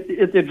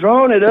 If they're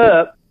drawing it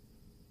up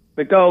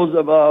because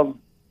of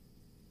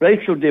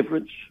racial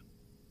difference,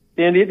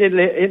 then isn't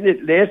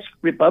it less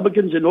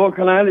Republicans in North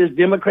Carolina as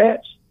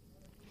Democrats?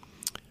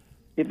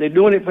 If they're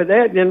doing it for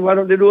that, then why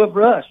don't they do it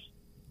for us?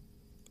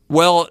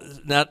 Well,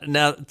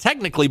 now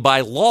technically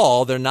by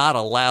law, they're not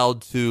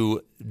allowed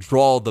to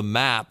draw the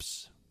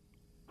maps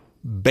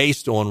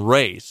based on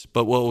race.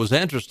 But what was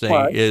interesting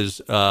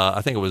is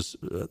I think it was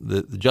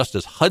the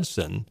Justice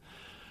Hudson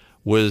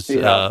was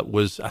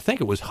I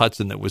think it was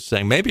Hudson that was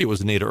saying, maybe it was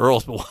Anita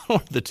Earls, but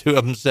one of the two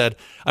of them said,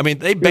 I mean,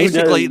 they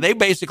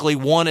basically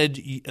wanted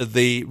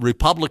the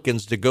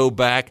Republicans to go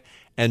back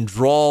and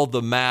draw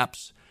the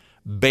maps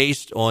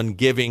based on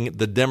giving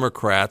the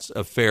Democrats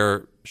a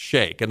fair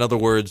shake. In other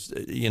words,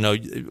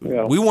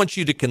 we want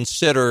you to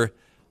consider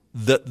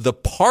the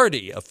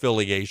party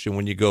affiliation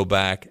when you go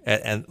back,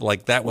 and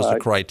like that was the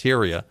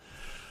criteria.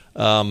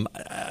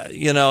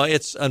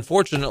 It's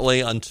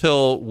unfortunately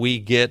until we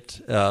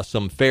get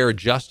some fair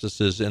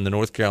justices in the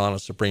North Carolina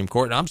Supreme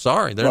Court. And I'm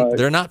sorry,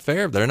 they're not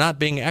fair. They're not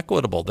being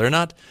equitable. They're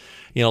not.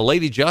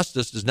 Lady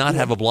Justice does not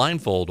have a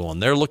blindfold on.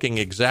 They're looking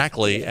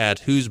exactly at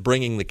who's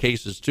bringing the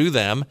cases to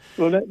them.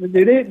 Well, do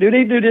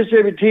they do this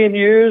every 10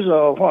 years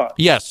or what?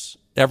 Yes.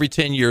 Every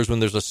 10 years when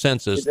there's a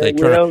census, they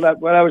turn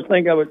what I was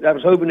thinking, I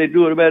was hoping they'd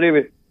do it about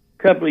every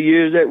couple of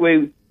years. That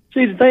way,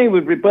 see, the thing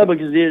with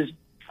Republicans is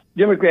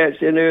Democrats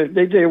in there,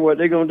 they tell you what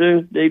they're going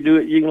to do. They do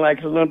it. You can like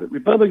it or not. But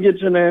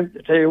Republicans in there, they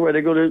tell you what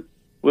they're going to do.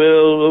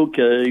 Well,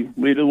 okay,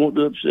 we don't want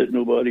to upset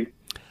nobody.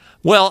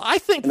 Well, I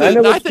think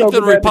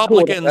the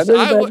Republicans,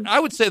 I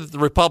would say that the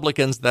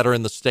Republicans that are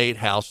in the State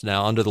House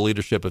now under the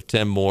leadership of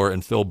Tim Moore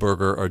and Phil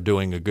Berger are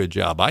doing a good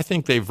job. I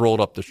think they've rolled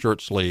up the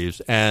shirt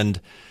sleeves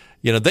and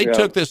they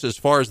took this as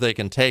far as they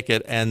can take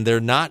it, and they're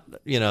not,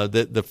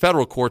 the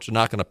federal courts are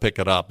not going to pick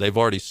it up. They've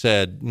already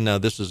said, no,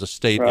 this is a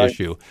state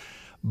issue.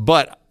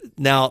 But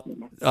now,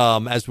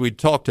 as we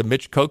talked to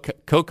Mitch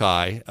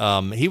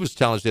Kokai, he was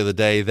telling us the other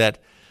day that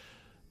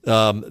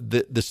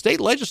the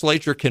state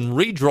legislature can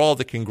redraw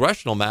the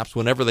congressional maps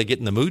whenever they get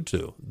in the mood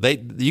to.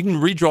 You can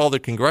redraw the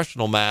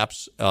congressional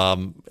maps.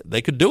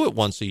 They could do it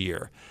once a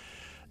year.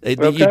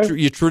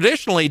 You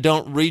traditionally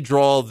don't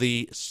redraw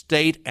the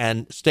state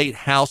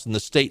house and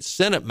the state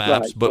senate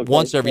maps, but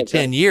once every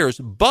 10 years.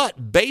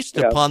 But based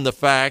upon the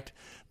fact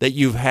that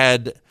you've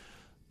had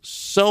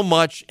so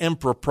much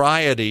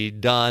impropriety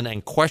done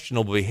and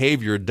questionable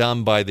behavior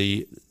done by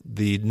the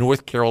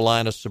North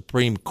Carolina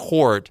Supreme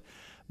Court,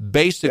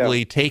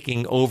 basically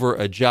taking over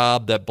a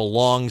job that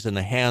belongs in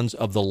the hands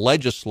of the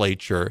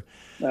legislature,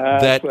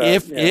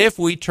 if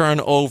we turn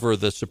over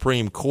the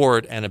Supreme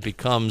Court and it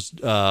becomes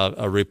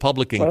a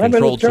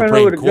Republican-controlled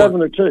Supreme Court.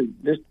 Governor too.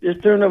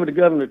 Just turn over the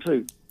governor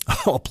too.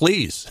 Oh,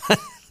 please.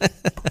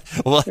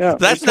 Well,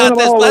 that's not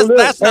this.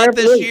 That's not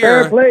this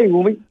year.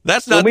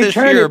 That's not this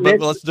year, but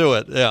let's do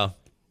it. Yeah.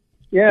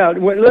 Yeah.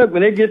 Look,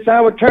 when it gets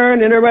our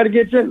turn and everybody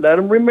gets it, let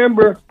them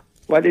remember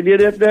what they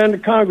did up there in the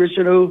Congress.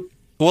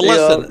 Well,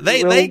 listen,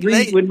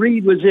 when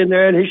Reed was in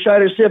there and he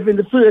shot himself in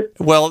the foot.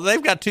 Well,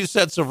 they've got two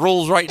sets of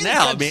rules right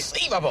now.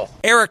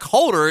 Eric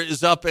Holder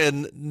is up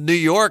in New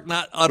York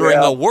not uttering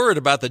a word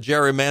about the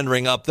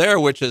gerrymandering up there,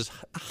 which is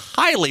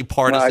highly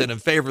partisan in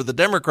favor of the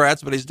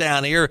Democrats, but he's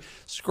down here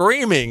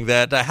screaming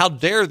that how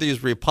dare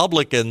these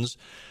Republicans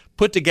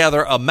put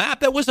together a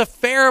map that was a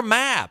fair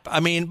map. I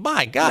mean,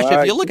 my gosh,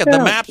 if you look at the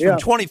maps from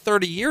 20,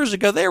 30 years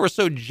ago, they were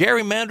so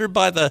gerrymandered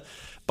by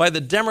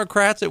the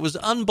Democrats, it was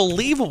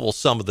unbelievable,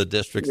 some of the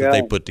districts that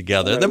they put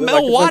together. The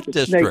Mel Watt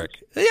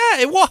district. Yeah,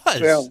 it was.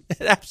 Yeah.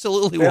 It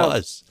absolutely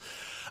was.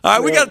 All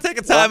right, we got to take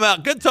a time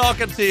out. Good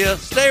talking to you.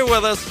 Stay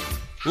with us.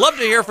 Love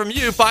to hear from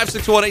you.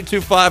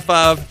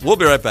 561-8255. We'll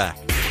be right back.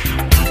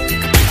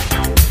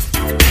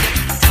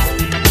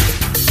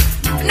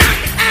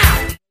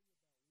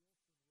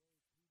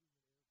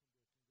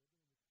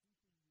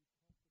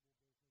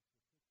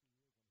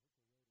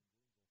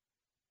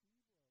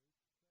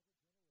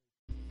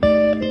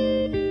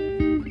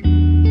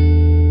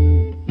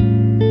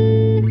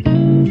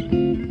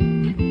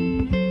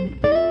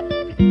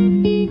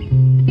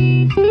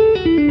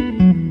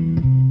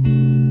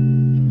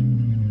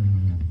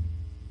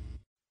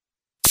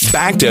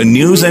 Back to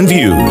News and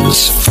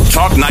Views.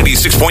 Talk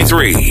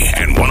 96.3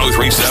 and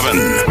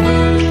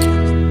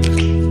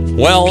 103.7.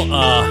 Well,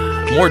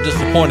 more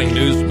disappointing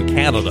news from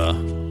Canada.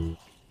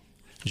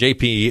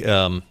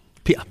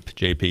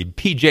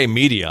 PJ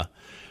Media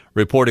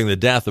reporting the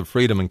death of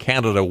freedom in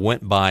Canada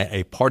went by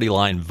a party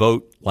line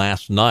vote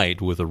last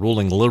night, with the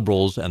ruling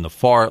Liberals and the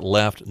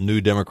far-left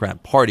New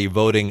Democrat Party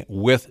voting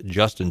with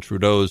Justin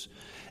Trudeau's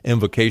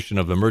invocation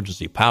of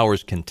emergency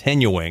powers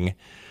continuing.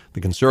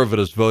 The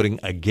Conservatives voting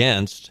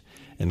against.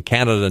 In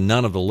Canada,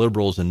 none of the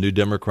Liberals and New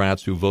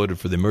Democrats who voted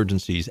for the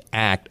Emergencies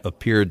Act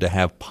appeared to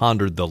have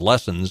pondered the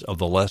lessons of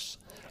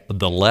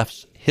the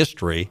left's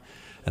history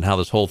and how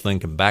this whole thing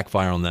can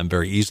backfire on them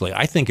very easily.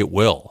 I think it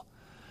will.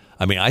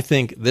 I mean, I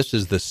think this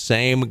is the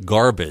same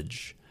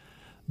garbage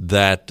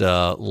that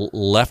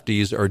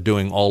lefties are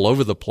doing all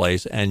over the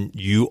place, and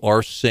you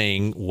are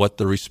seeing what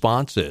the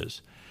response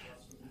is.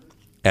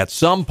 At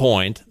some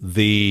point,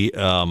 the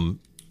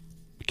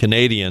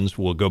Canadians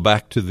will go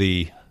back to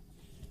the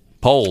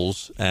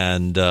polls,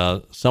 and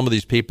some of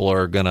these people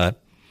are they're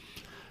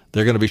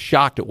going to be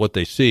shocked at what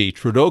they see.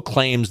 Trudeau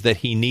claims that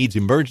he needs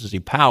emergency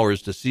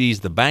powers to seize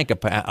the bank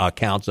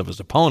accounts of his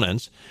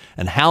opponents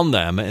and hound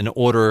them in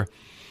order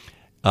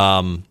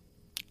in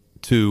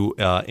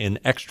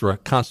extra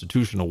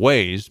constitutional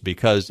ways,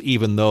 because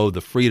even though the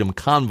Freedom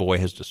Convoy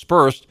has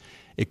dispersed,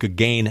 it could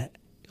gain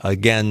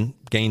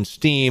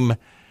steam,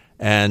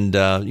 and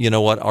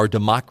our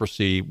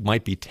democracy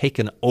might be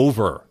taken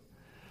over.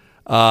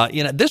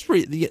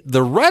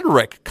 The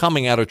rhetoric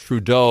coming out of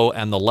Trudeau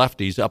and the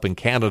lefties up in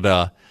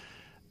Canada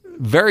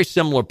very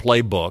similar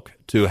playbook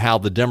to how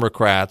the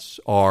Democrats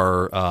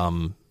are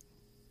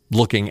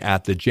looking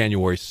at the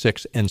January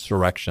 6th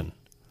insurrection.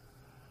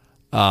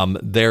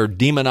 They're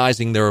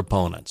demonizing their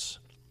opponents.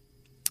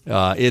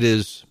 It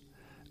is,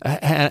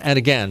 and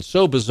again,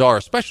 so bizarre,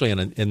 especially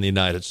in the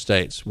United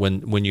States,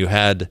 when you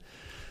had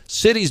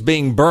cities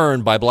being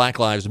burned by Black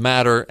Lives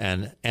Matter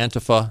and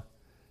Antifa,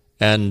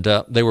 and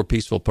they were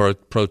peaceful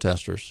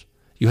protesters.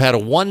 You had a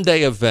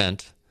one-day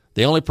event.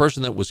 The only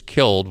person that was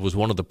killed was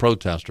one of the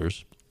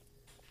protesters,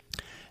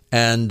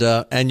 and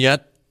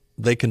yet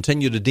they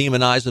continue to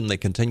demonize them. They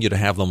continue to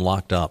have them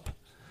locked up.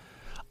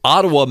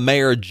 Ottawa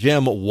Mayor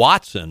Jim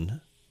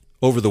Watson,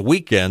 over the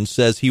weekend,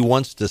 says he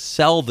wants to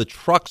sell the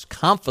trucks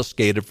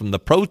confiscated from the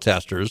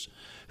protesters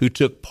who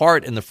took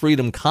part in the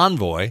Freedom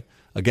Convoy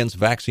against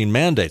vaccine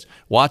mandates.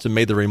 Watson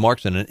made the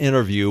remarks in an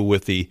interview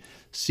with the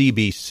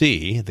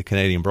CBC, the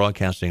Canadian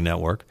Broadcasting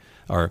Network,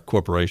 our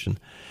corporation.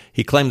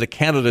 He claimed that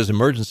Canada's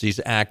Emergencies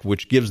Act,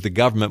 which gives the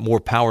government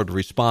more power to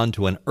respond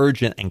to an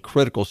urgent and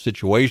critical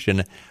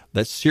situation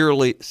that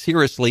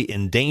seriously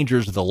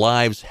endangers the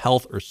lives,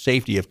 health, or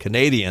safety of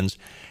Canadians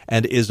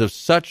and is of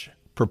such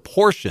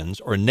proportions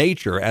or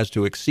nature as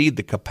to exceed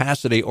the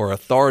capacity or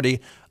authority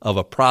of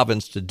a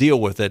province to deal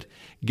with it,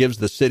 gives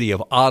the city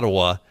of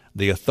Ottawa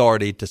the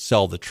authority to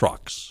sell the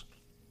trucks.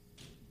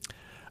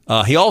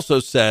 He also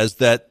says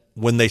that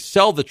when they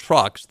sell the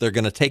trucks, they're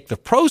going to take the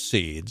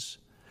proceeds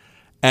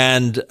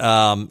and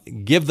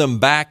give them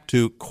back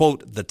to,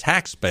 quote, the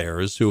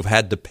taxpayers who have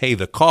had to pay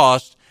the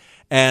cost,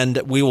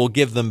 and we will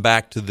give them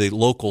back to the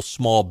local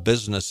small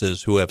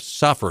businesses who have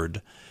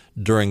suffered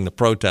during the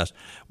protest,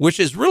 which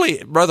is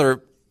really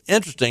rather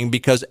interesting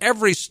because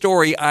every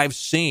story I've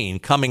seen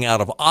coming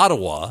out of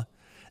Ottawa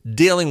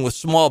dealing with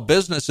small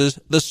businesses,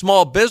 the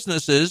small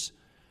businesses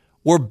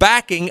were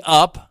backing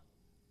up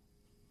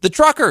the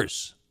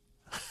truckers.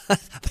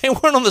 They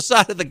weren't on the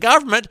side of the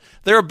government.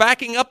 They were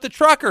backing up the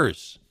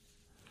truckers.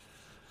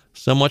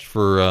 So much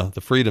for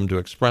the freedom to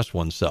express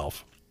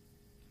oneself.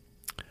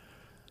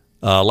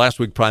 Last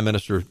week, Prime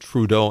Minister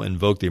Trudeau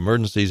invoked the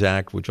Emergencies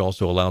Act, which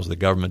also allows the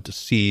government to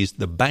seize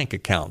the bank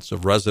accounts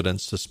of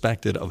residents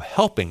suspected of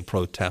helping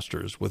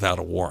protesters without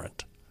a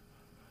warrant.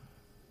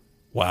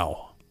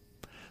 Wow.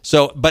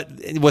 So, but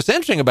what's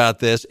interesting about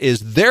this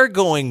is they're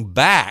going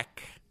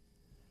back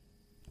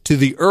to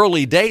the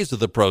early days of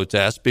the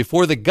protest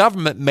before the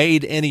government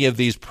made any of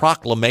these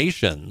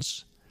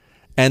proclamations.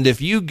 And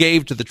if you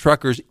gave to the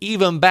truckers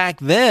even back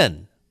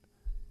then,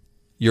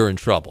 you're in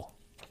trouble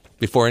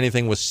before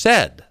anything was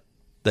said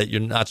that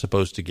you're not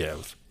supposed to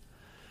give.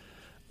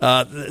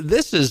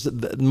 This is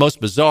the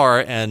most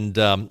bizarre, and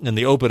in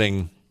the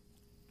opening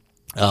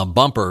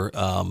bumper,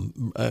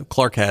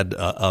 Clark had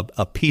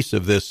a piece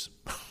of this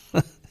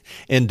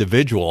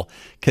individual.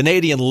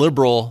 Canadian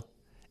Liberal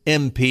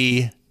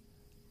MP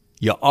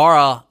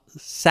Yara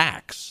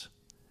Sachs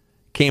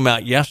came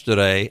out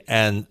yesterday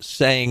and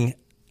saying,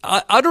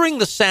 uttering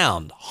the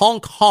sound,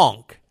 honk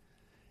honk,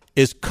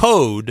 is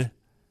code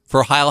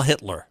for Heil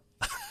Hitler.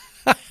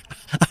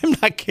 I'm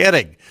not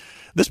kidding.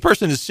 This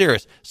person is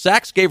serious.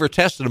 Sachs gave her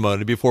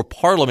testimony before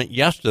Parliament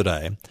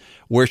yesterday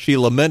where she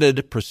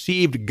lamented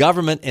perceived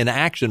government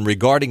inaction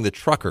regarding the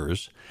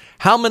truckers.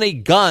 How many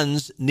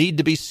guns need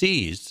to be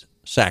seized?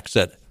 Sachs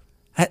said.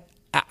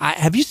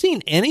 Have you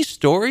seen any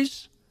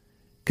stories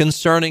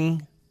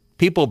concerning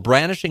people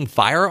brandishing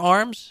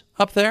firearms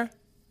up there?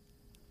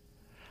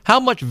 How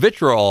much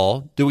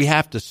vitriol do we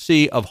have to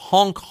see of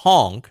honk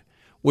honk,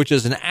 which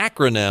is an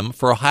acronym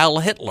for Heil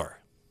Hitler?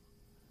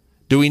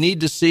 Do we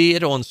need to see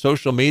it on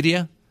social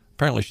media?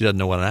 Apparently she doesn't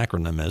know what an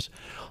acronym is.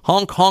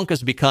 Honk honk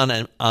has become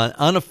an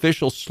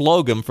unofficial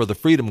slogan for the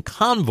Freedom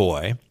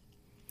Convoy.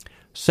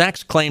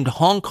 Sachs claimed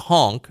honk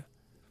honk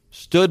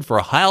stood for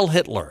Heil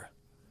Hitler.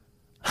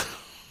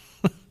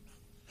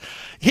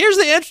 Here's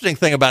the interesting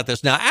thing about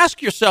this. Now,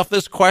 ask yourself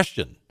this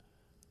question.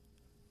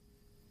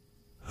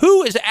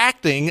 Who is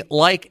acting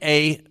like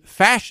a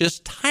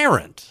fascist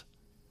tyrant?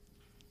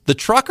 The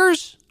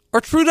truckers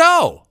or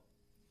Trudeau?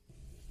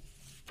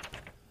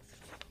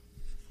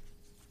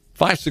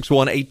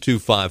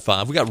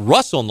 561-8255. We got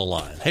Russ on the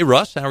line. Hey,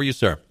 Russ, how are you,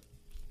 sir?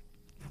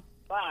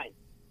 Fine.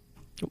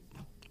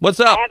 What's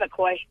up? I have a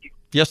question.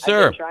 Yes,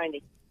 sir. I've been trying to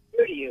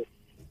hear to you.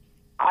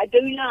 I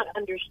do not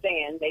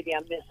understand, maybe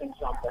I'm missing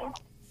something,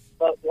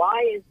 but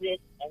why is it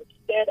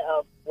instead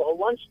of, well,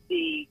 once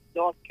the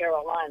North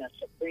Carolina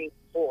Supreme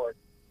Court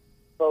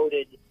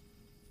voted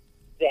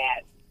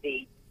that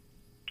the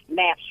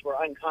maps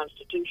were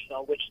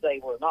unconstitutional, which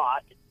they were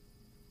not,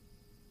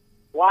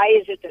 why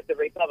is it that the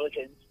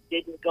Republicans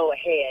didn't go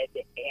ahead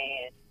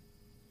and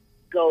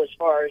go as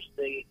far as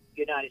the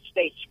United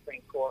States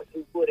Supreme Court,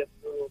 who would have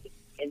ruled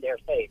in their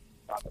favor,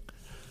 probably?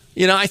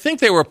 You know, I think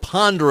they were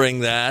pondering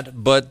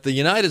that, but the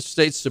United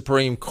States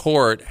Supreme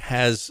Court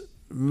has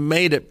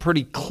made it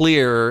pretty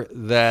clear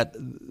that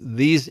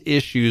these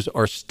issues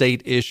are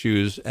state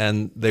issues,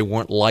 and they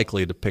weren't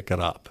likely to pick it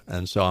up.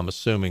 And so I'm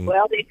assuming.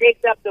 Well, they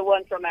picked up the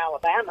one from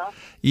Alabama.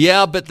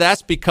 Yeah, but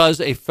that's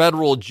because a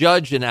federal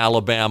judge in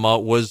Alabama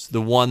was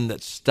the one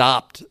that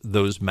stopped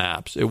those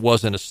maps. It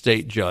wasn't a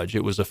state judge.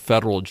 It was a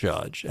federal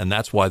judge, and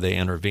that's why they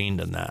intervened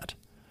in that.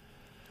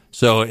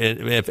 So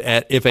if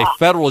a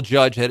federal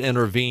judge had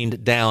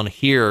intervened down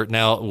here,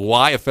 now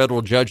why a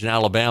federal judge in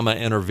Alabama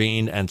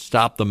intervened and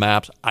stopped the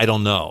maps, I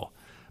don't know.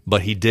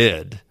 But he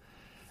did.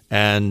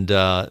 And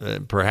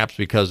perhaps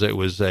because it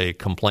was a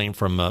complaint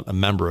from a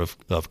member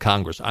of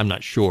Congress. I'm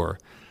not sure.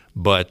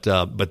 But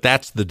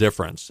that's the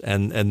difference.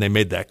 And they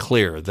made that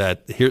clear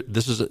that here,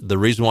 this is the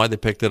reason why they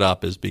picked it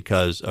up is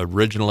because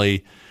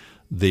originally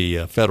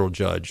the federal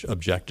judge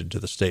objected to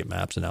the state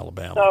maps in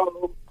Alabama.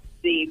 So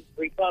the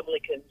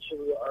Republicans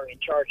who are in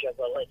charge of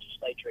the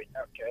legislature in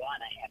North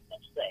Carolina have no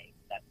say.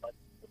 That's what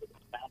it was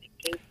amounting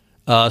to.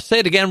 Say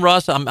it again,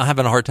 Russ. I'm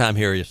having a hard time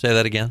hearing you. Say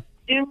that again.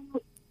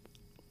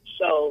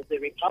 So the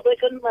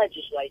Republican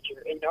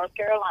legislature in North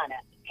Carolina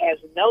has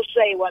no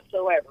say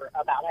whatsoever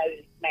about how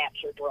these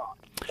maps are drawn.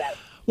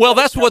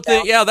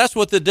 That's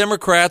what the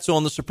Democrats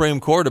on the Supreme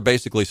Court are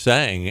basically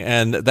saying,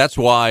 and that's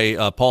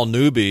why Paul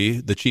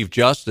Newby, the Chief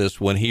Justice,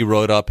 when he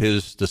wrote up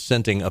his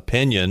dissenting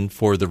opinion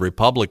for the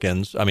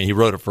Republicans, I mean, he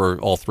wrote it for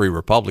all three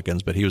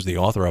Republicans, but he was the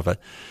author of it.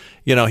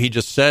 You know, he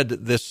just said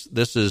this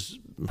is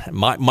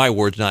my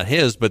words, not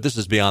his, but this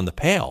is beyond the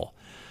pale.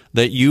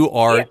 That you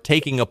are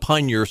taking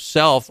upon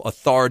yourself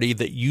authority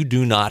that you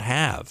do not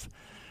have.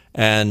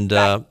 And,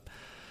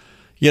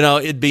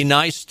 it'd be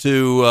nice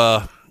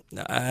to,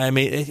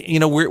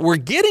 we're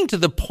getting to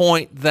the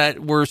point that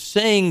we're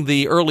seeing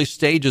the early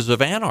stages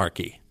of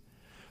anarchy.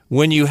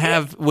 When you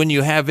have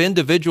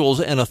individuals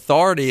in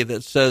authority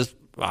that says,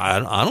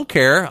 I don't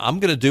care, I'm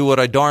going to do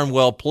what I darn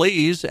well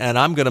please, and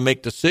I'm going to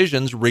make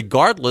decisions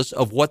regardless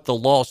of what the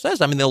law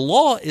says. I mean, the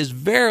law is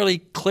very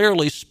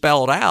clearly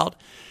spelled out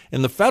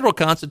in the federal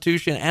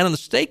Constitution and in the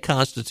state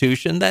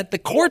Constitution that the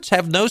courts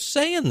have no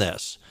say in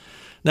this.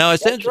 Now,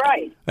 that's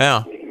right.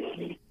 Yeah.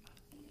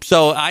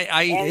 So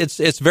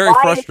it's very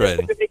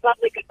frustrating. The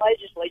Republican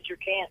legislature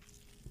can't.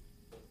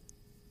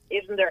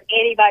 Isn't there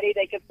anybody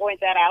they could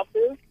point that out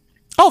to?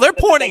 Oh, they're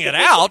pointing it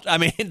out. I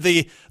mean,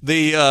 the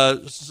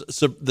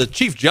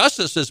Chief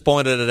Justice has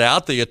pointed it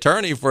out. The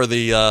attorney for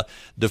the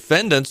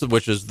defendants,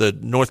 which is the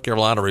North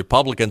Carolina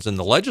Republicans in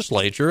the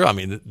legislature, I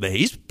mean,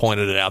 he's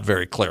pointed it out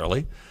very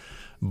clearly.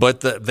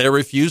 But they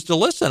refuse to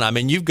listen. I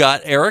mean, you've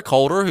got Eric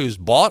Holder, who's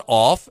bought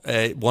off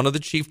one of the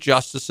chief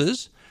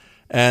justices,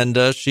 and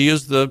she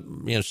is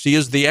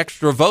the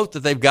extra vote that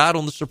they've got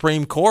on the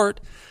Supreme Court.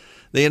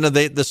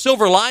 The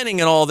silver lining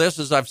in all this,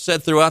 as I've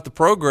said throughout the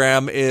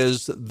program,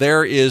 is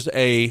there is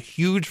a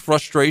huge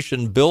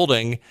frustration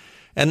building.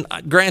 And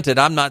granted,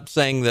 I'm not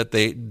saying that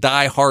the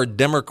diehard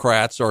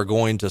Democrats are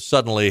going to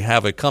suddenly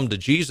have a come to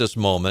Jesus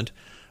moment,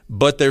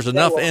 but there's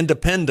enough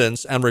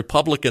independents and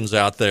Republicans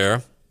out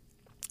there,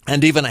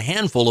 and even a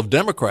handful of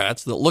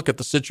Democrats that look at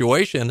the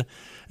situation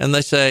and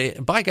they say,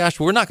 by gosh,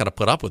 we're not going to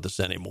put up with this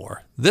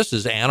anymore. This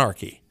is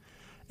anarchy.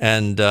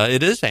 And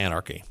it is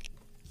anarchy.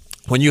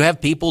 When you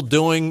have people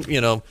doing,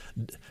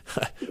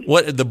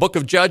 what the Book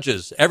of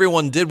Judges,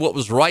 everyone did what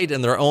was right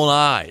in their own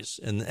eyes.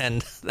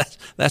 And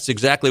that's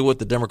exactly what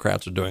the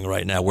Democrats are doing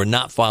right now. We're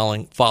not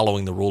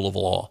following the rule of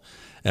law.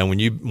 And when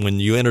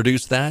you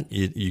introduce that,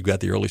 you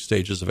got the early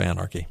stages of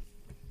anarchy.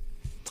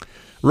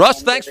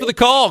 Russ, thanks for the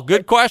call.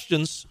 Good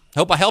questions.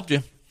 Hope I helped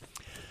you.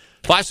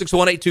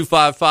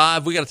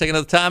 561-8255. We got to take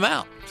another time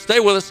out. Stay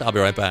with us. I'll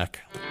be right back.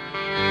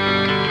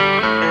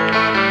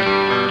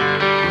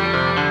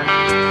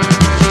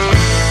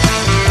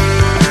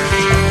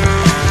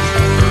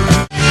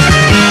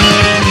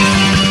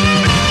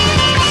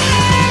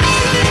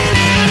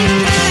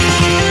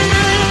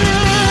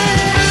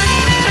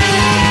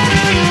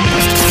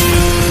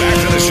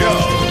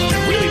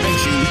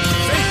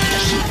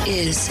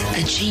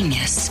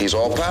 He's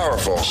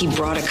all-powerful. He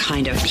brought a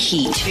kind of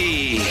heat.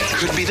 He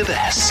could be the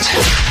best.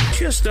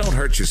 Just don't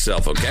hurt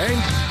yourself, okay?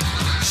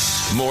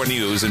 More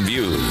news and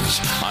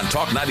views on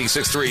Talk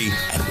 96.3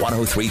 and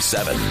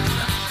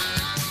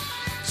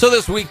 103.7. So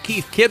this week,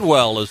 Keith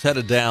Kidwell is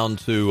headed down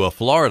to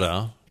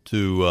Florida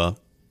to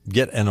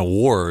get an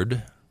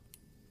award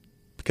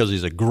because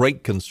he's a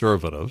great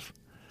conservative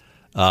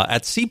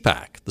at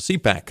CPAC. The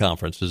CPAC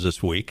conference is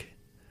this week.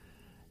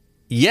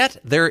 Yet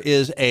there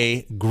is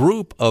a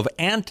group of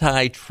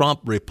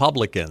anti-Trump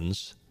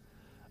Republicans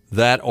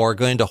that are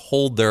going to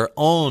hold their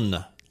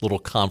own little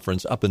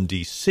conference up in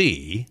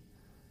D.C.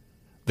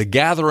 The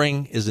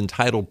gathering is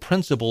entitled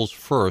Principles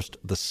First,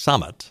 the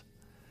Summit,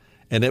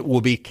 and it will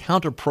be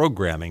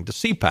counter-programming to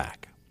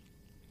CPAC.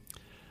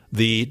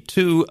 The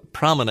two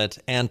prominent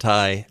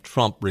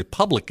anti-Trump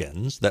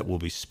Republicans that will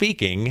be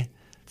speaking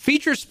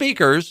feature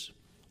speakers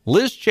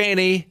Liz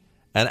Cheney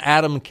and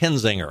Adam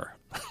Kinzinger.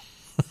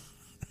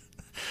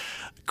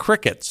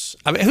 Crickets.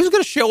 I mean, who's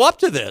going to show up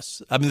to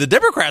this? I mean, the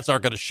Democrats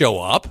aren't going to show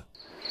up,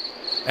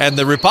 and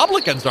the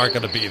Republicans aren't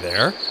going to be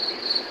there.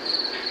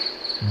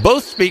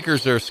 Both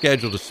speakers are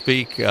scheduled to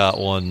speak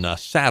on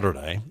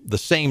Saturday, the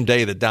same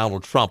day that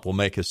Donald Trump will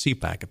make his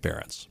CPAC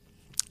appearance.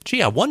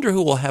 Gee, I wonder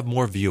who will have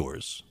more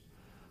viewers.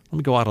 Let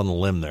me go out on the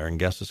limb there and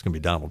guess it's going to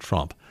be Donald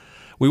Trump.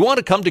 We want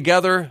to come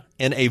together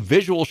in a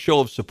visual show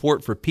of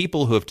support for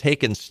people who have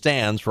taken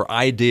stands for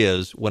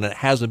ideas when it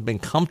hasn't been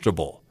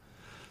comfortable,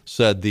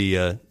 said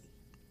the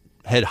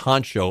head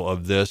honcho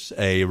of this,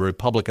 a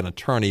Republican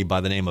attorney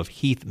by the name of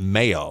Heath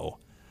Mayo.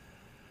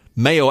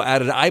 Mayo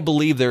added, I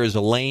believe there is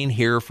a lane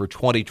here for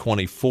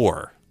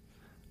 2024.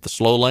 The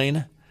slow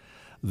lane?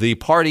 The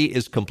party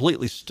is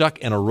completely stuck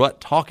in a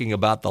rut talking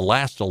about the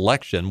last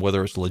election,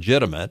 whether it's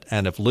legitimate,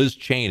 and if Liz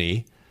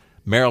Cheney,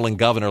 Maryland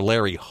Governor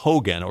Larry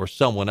Hogan, or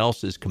someone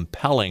else is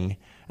compelling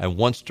and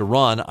wants to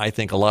run, I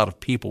think a lot of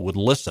people would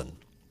listen.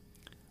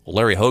 Well,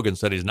 Larry Hogan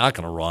said he's not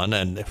going to run,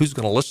 and who's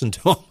going to listen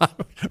to him?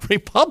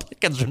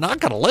 Republicans are not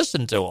going to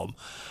listen to him.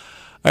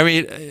 I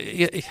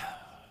mean,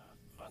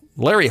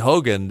 Larry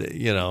Hogan,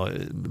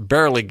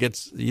 barely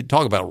gets, you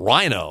talk about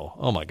rhino.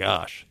 Oh, my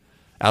gosh.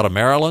 Out of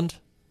Maryland?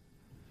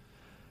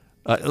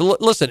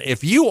 Listen,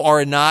 if you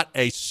are not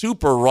a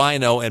super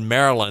rhino in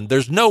Maryland,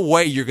 there's no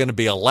way you're going to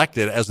be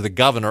elected as the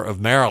governor of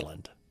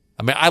Maryland.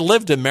 I mean, I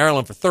lived in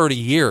Maryland for 30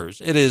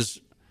 years. It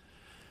is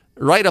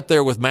right up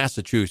there with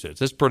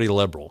Massachusetts. It's pretty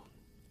liberal.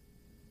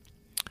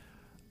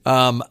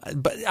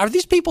 But are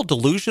these people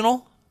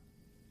delusional?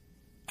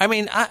 I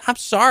mean, I'm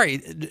sorry.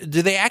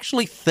 Do they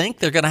actually think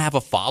they're going to have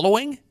a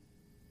following?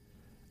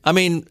 I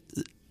mean,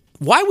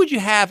 why would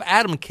you have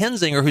Adam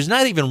Kinzinger, who's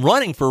not even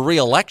running for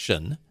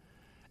re-election,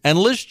 and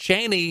Liz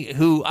Cheney,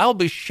 who I'll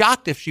be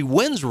shocked if she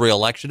wins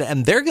re-election,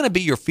 and they're going to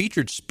be your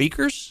featured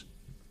speakers?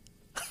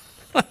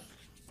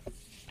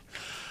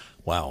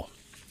 Wow.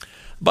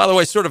 By the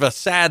way, sort of a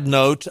sad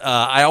note,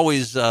 I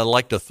always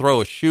like to throw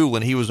a shoe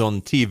when he was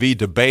on TV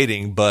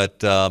debating,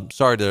 but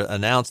sorry to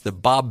announce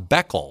that Bob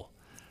Beckel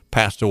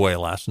passed away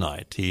last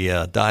night. He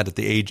died at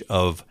the age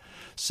of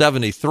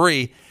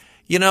 73.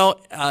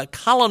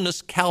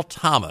 Columnist Cal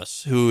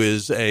Thomas, who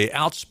is a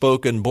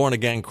outspoken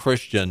born-again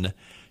Christian,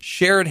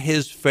 shared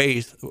his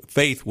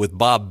faith with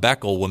Bob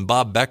Beckel when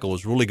Bob Beckel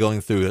was really going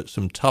through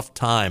some tough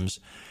times.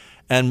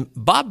 And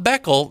Bob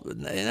Beckel,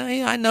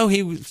 I know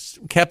he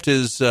kept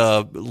his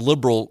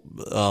liberal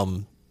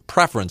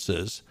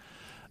preferences,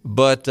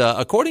 but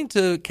according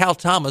to Cal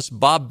Thomas,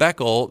 Bob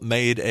Beckel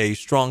made a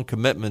strong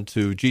commitment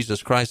to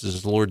Jesus Christ as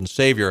his Lord and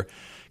Savior.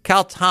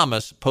 Cal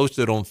Thomas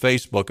posted on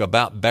Facebook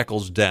about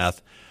Beckel's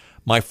death,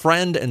 "My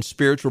friend and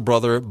spiritual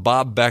brother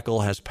Bob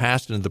Beckel has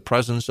passed into the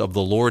presence of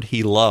the Lord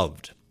he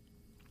loved.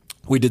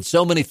 We did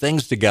so many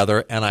things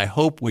together, and I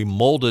hope we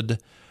modeled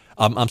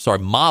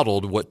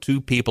what two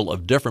people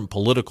of different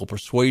political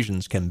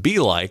persuasions can be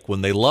like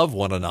when they love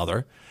one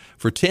another.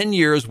 For 10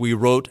 years, we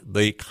wrote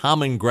the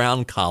Common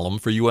Ground column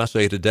for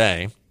USA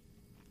Today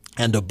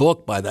and a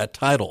book by that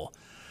title.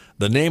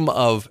 The name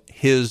of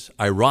his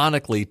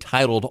ironically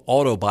titled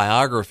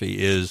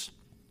autobiography is,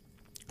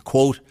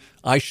 quote,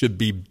 I should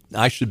be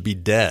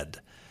dead.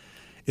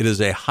 It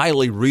is a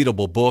highly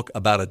readable book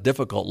about a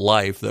difficult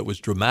life that was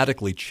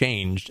dramatically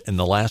changed in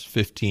the last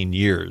 15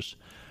 years.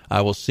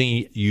 I will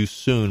see you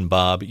soon,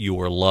 Bob. You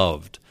are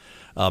loved."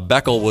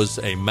 Beckel was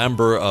a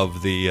member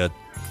of the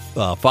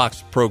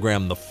Fox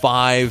program The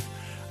Five.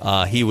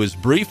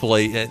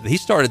 He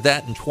started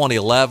that in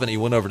 2011. He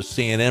went over to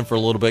CNN for a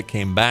little bit,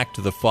 came back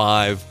to The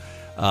Five.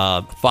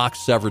 Fox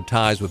severed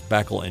ties with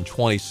Beckel in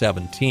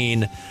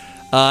 2017.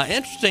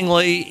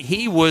 Interestingly,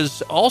 he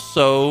was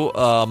also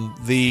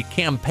the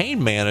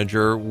campaign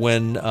manager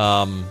when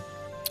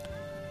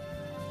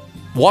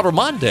Walter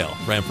Mondale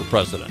ran for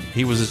president.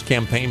 He was his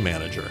campaign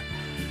manager.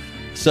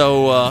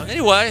 So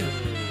anyway,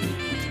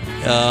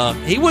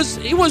 he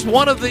was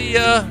one of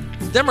the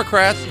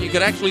Democrats you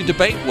could actually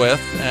debate with,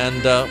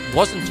 and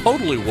wasn't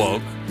totally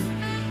woke.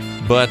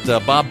 But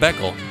Bob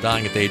Beckel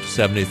dying at the age of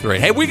 73.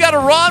 Hey, we got to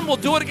run. We'll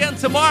do it again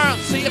tomorrow.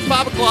 See you at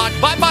 5 o'clock.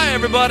 Bye-bye,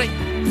 everybody.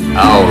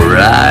 All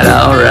right.